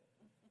ahead.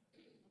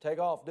 Take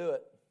off, do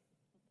it."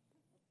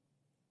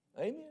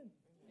 Amen.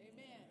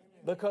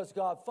 Because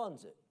God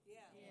funds it.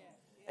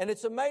 And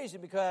it's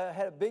amazing because I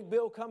had a big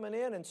bill coming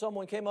in, and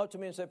someone came up to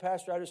me and said,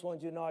 "Pastor, I just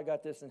wanted you to know I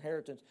got this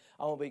inheritance.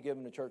 I'm going to be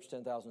giving the church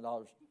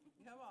 $10,000.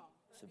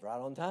 I said, "Right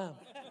on time."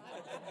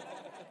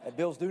 That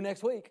bill's due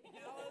next week.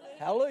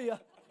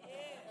 Hallelujah.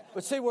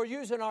 But see, we're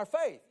using our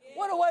faith.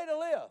 What a way to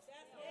live.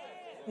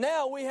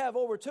 Now we have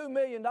over $2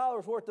 million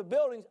worth of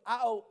buildings. I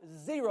owe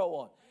zero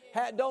on.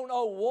 Don't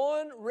owe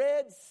one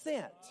red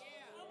cent.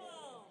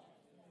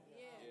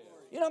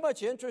 You know how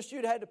much interest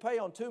you'd had to pay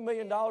on $2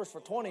 million for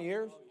 20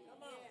 years?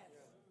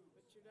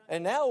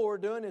 And now what we're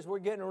doing is we're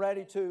getting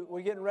ready to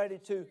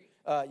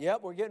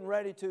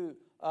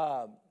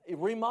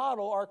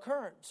remodel our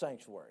current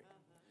sanctuary.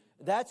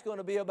 That's going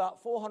to be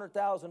about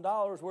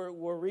 $400,000.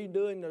 We're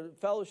redoing the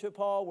fellowship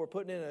hall. We're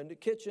putting in a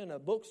kitchen, a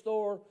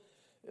bookstore.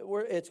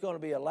 It's going to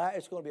be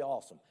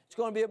awesome. It's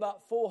going to be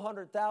about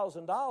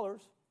 $400,000,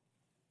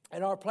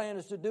 and our plan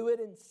is to do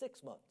it in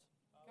 6 months.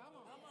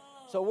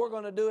 So we're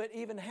going to do it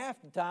even half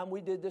the time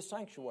we did this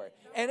sanctuary,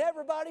 and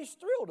everybody's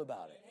thrilled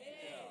about it.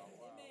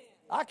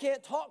 I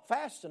can't talk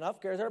fast enough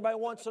because everybody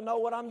wants to know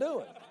what I'm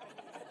doing.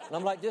 And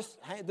I'm like, this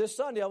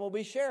Sunday I'm going to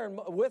be sharing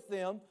with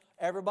them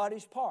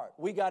everybody's part.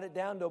 We got it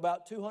down to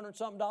about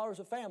 $200-something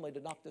a family to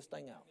knock this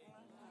thing out.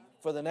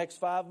 For the next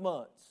 5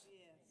 months,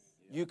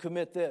 you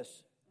commit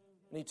this.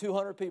 Need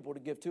 200 people to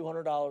give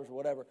 $200 or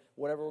whatever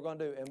we're going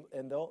to do,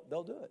 and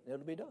they'll do it. It'll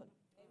be done.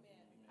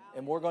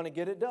 And we're going to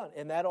get it done,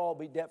 and that'll all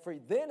be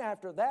debt-free. Then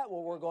after that,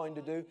 what we're going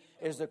to do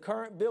is the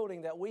current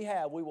building that we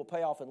have, we will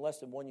pay off in less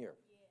than 1 year,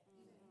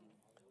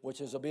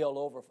 which is a bill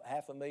over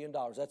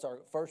 $500,000. That's our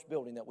first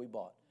building that we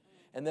bought.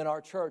 And then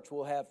our church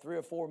will have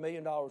 $3 or $4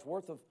 million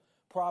worth of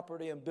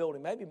property and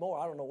building, maybe more.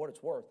 I don't know what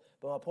it's worth,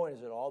 but my point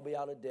is it'll all be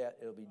out of debt.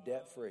 It'll be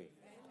debt-free.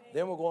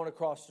 Then we're going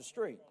across the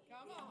street,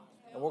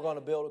 and we're going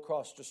to build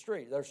across the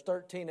street. There's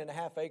 13 and a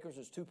half acres.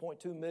 There's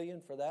 $2.2 million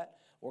for that.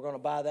 We're going to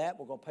buy that.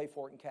 We're going to pay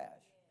for it in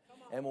cash.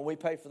 And when we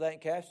pay for that in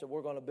cash, then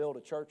we're going to build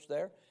a church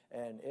there,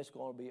 and it's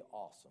going to be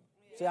awesome.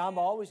 See, I've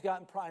always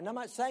gotten pride, and I'm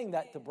not saying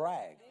that to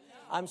brag.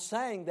 I'm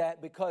saying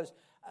that because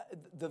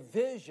the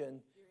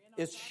vision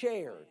is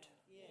shared.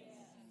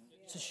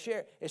 It's a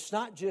share. It's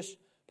not just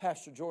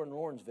Pastor Jordan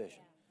Lauren's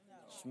vision.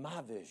 It's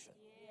my vision.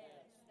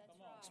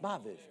 It's my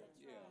vision.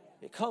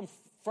 It comes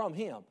from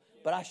him,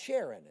 but I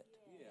share in it.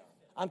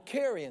 I'm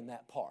carrying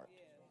that part.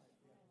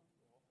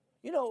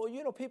 You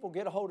know, people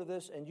get a hold of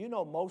this, and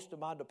most of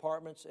my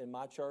departments in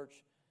my church,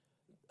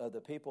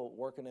 the people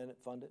working in it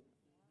fund it.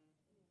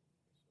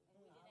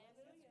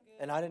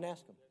 And I didn't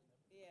ask them.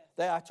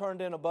 I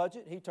turned in a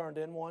budget. He turned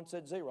in one,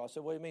 said zero. I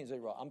said, "What do you mean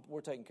zero?"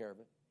 We're taking care of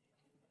it.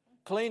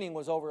 Cleaning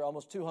was over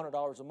almost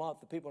 $200 a month.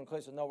 The people in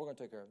cleaning said, no, we're going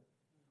to take care of it.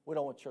 We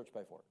don't want the church to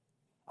pay for it.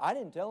 I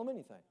didn't tell them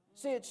anything.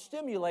 See, it's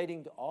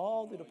stimulating to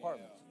all the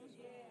departments.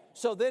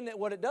 So then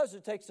what it does is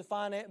it takes the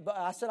finance. But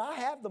I said, I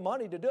have the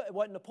money to do it. It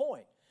wasn't the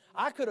point.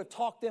 I could have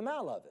talked them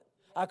out of it.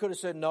 I could have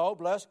said, no,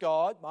 bless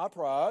God, my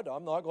pride,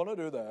 I'm not going to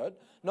do that.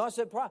 No, I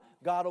said, pride.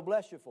 God will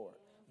bless you for it.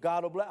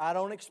 God will bless. I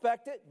don't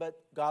expect it, but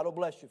God will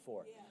bless you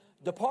for it.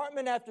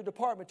 Department after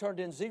department turned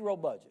in zero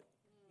budget.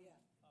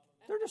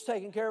 They're just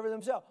taking care of it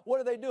themselves.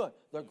 What are they doing?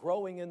 They're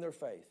growing in their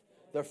faith.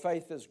 Their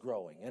faith is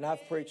growing. And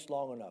I've preached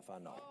long enough, I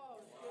know.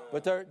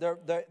 But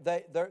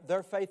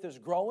their faith is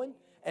growing,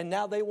 and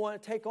now they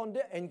want to take on,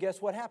 and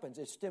guess what happens?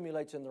 It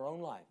stimulates in their own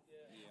life.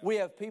 We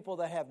have people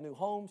that have new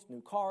homes,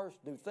 new cars,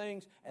 new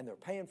things, and they're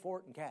paying for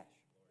it in cash.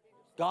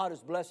 God is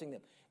blessing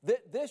them.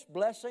 This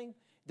blessing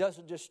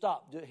doesn't just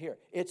stop here.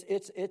 It's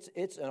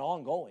an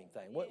ongoing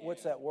thing.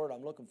 What's that word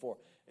I'm looking for?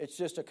 It's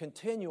just a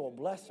continual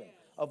blessing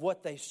of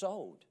what they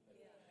sowed.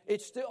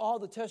 It's still, all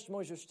the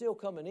testimonies are still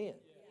coming in.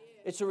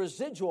 It's a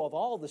residual of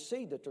all the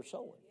seed that they're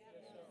sowing.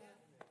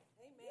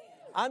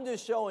 I'm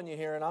just showing you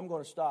here, and I'm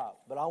going to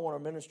stop, but I want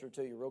to minister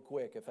to you real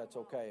quick, if that's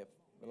okay,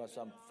 unless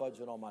I'm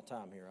fudging on my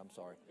time here. I'm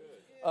sorry.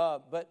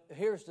 But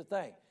here's the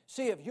thing.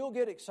 See, if you'll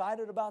get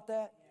excited about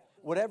that,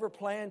 whatever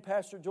plan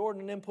Pastor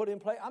Jordan and them put in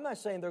place, I'm not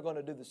saying they're going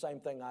to do the same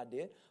thing I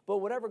did, but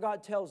whatever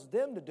God tells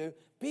them to do,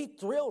 be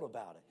thrilled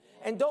about it.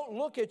 And don't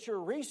look at your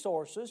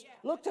resources.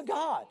 Look to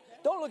God.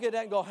 Don't look at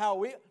that and go,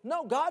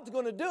 no, God's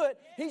going to do it.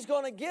 He's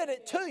going to get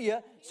it to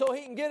you so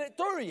He can get it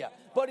through you.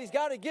 But He's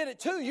got to get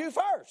it to you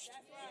first.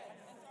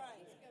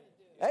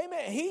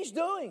 Amen. He's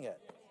doing it.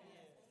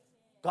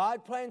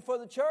 God planned for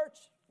the church.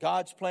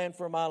 God's plan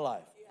for my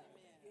life.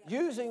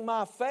 Using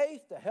my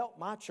faith to help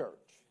my church.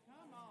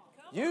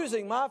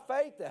 Using my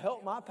faith to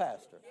help my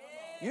pastor.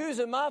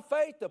 Using my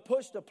faith to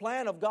push the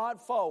plan of God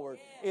forward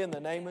in the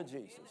name of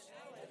Jesus.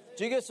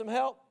 Did you get some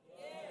help?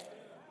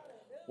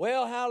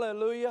 Well,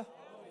 hallelujah.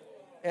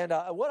 And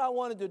what I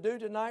wanted to do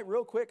tonight,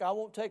 real quick, I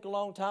won't take a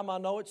long time. I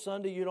know it's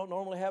Sunday. You don't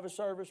normally have a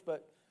service,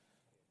 but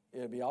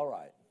it'll be all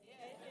right.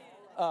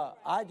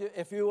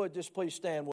 If you would just please stand.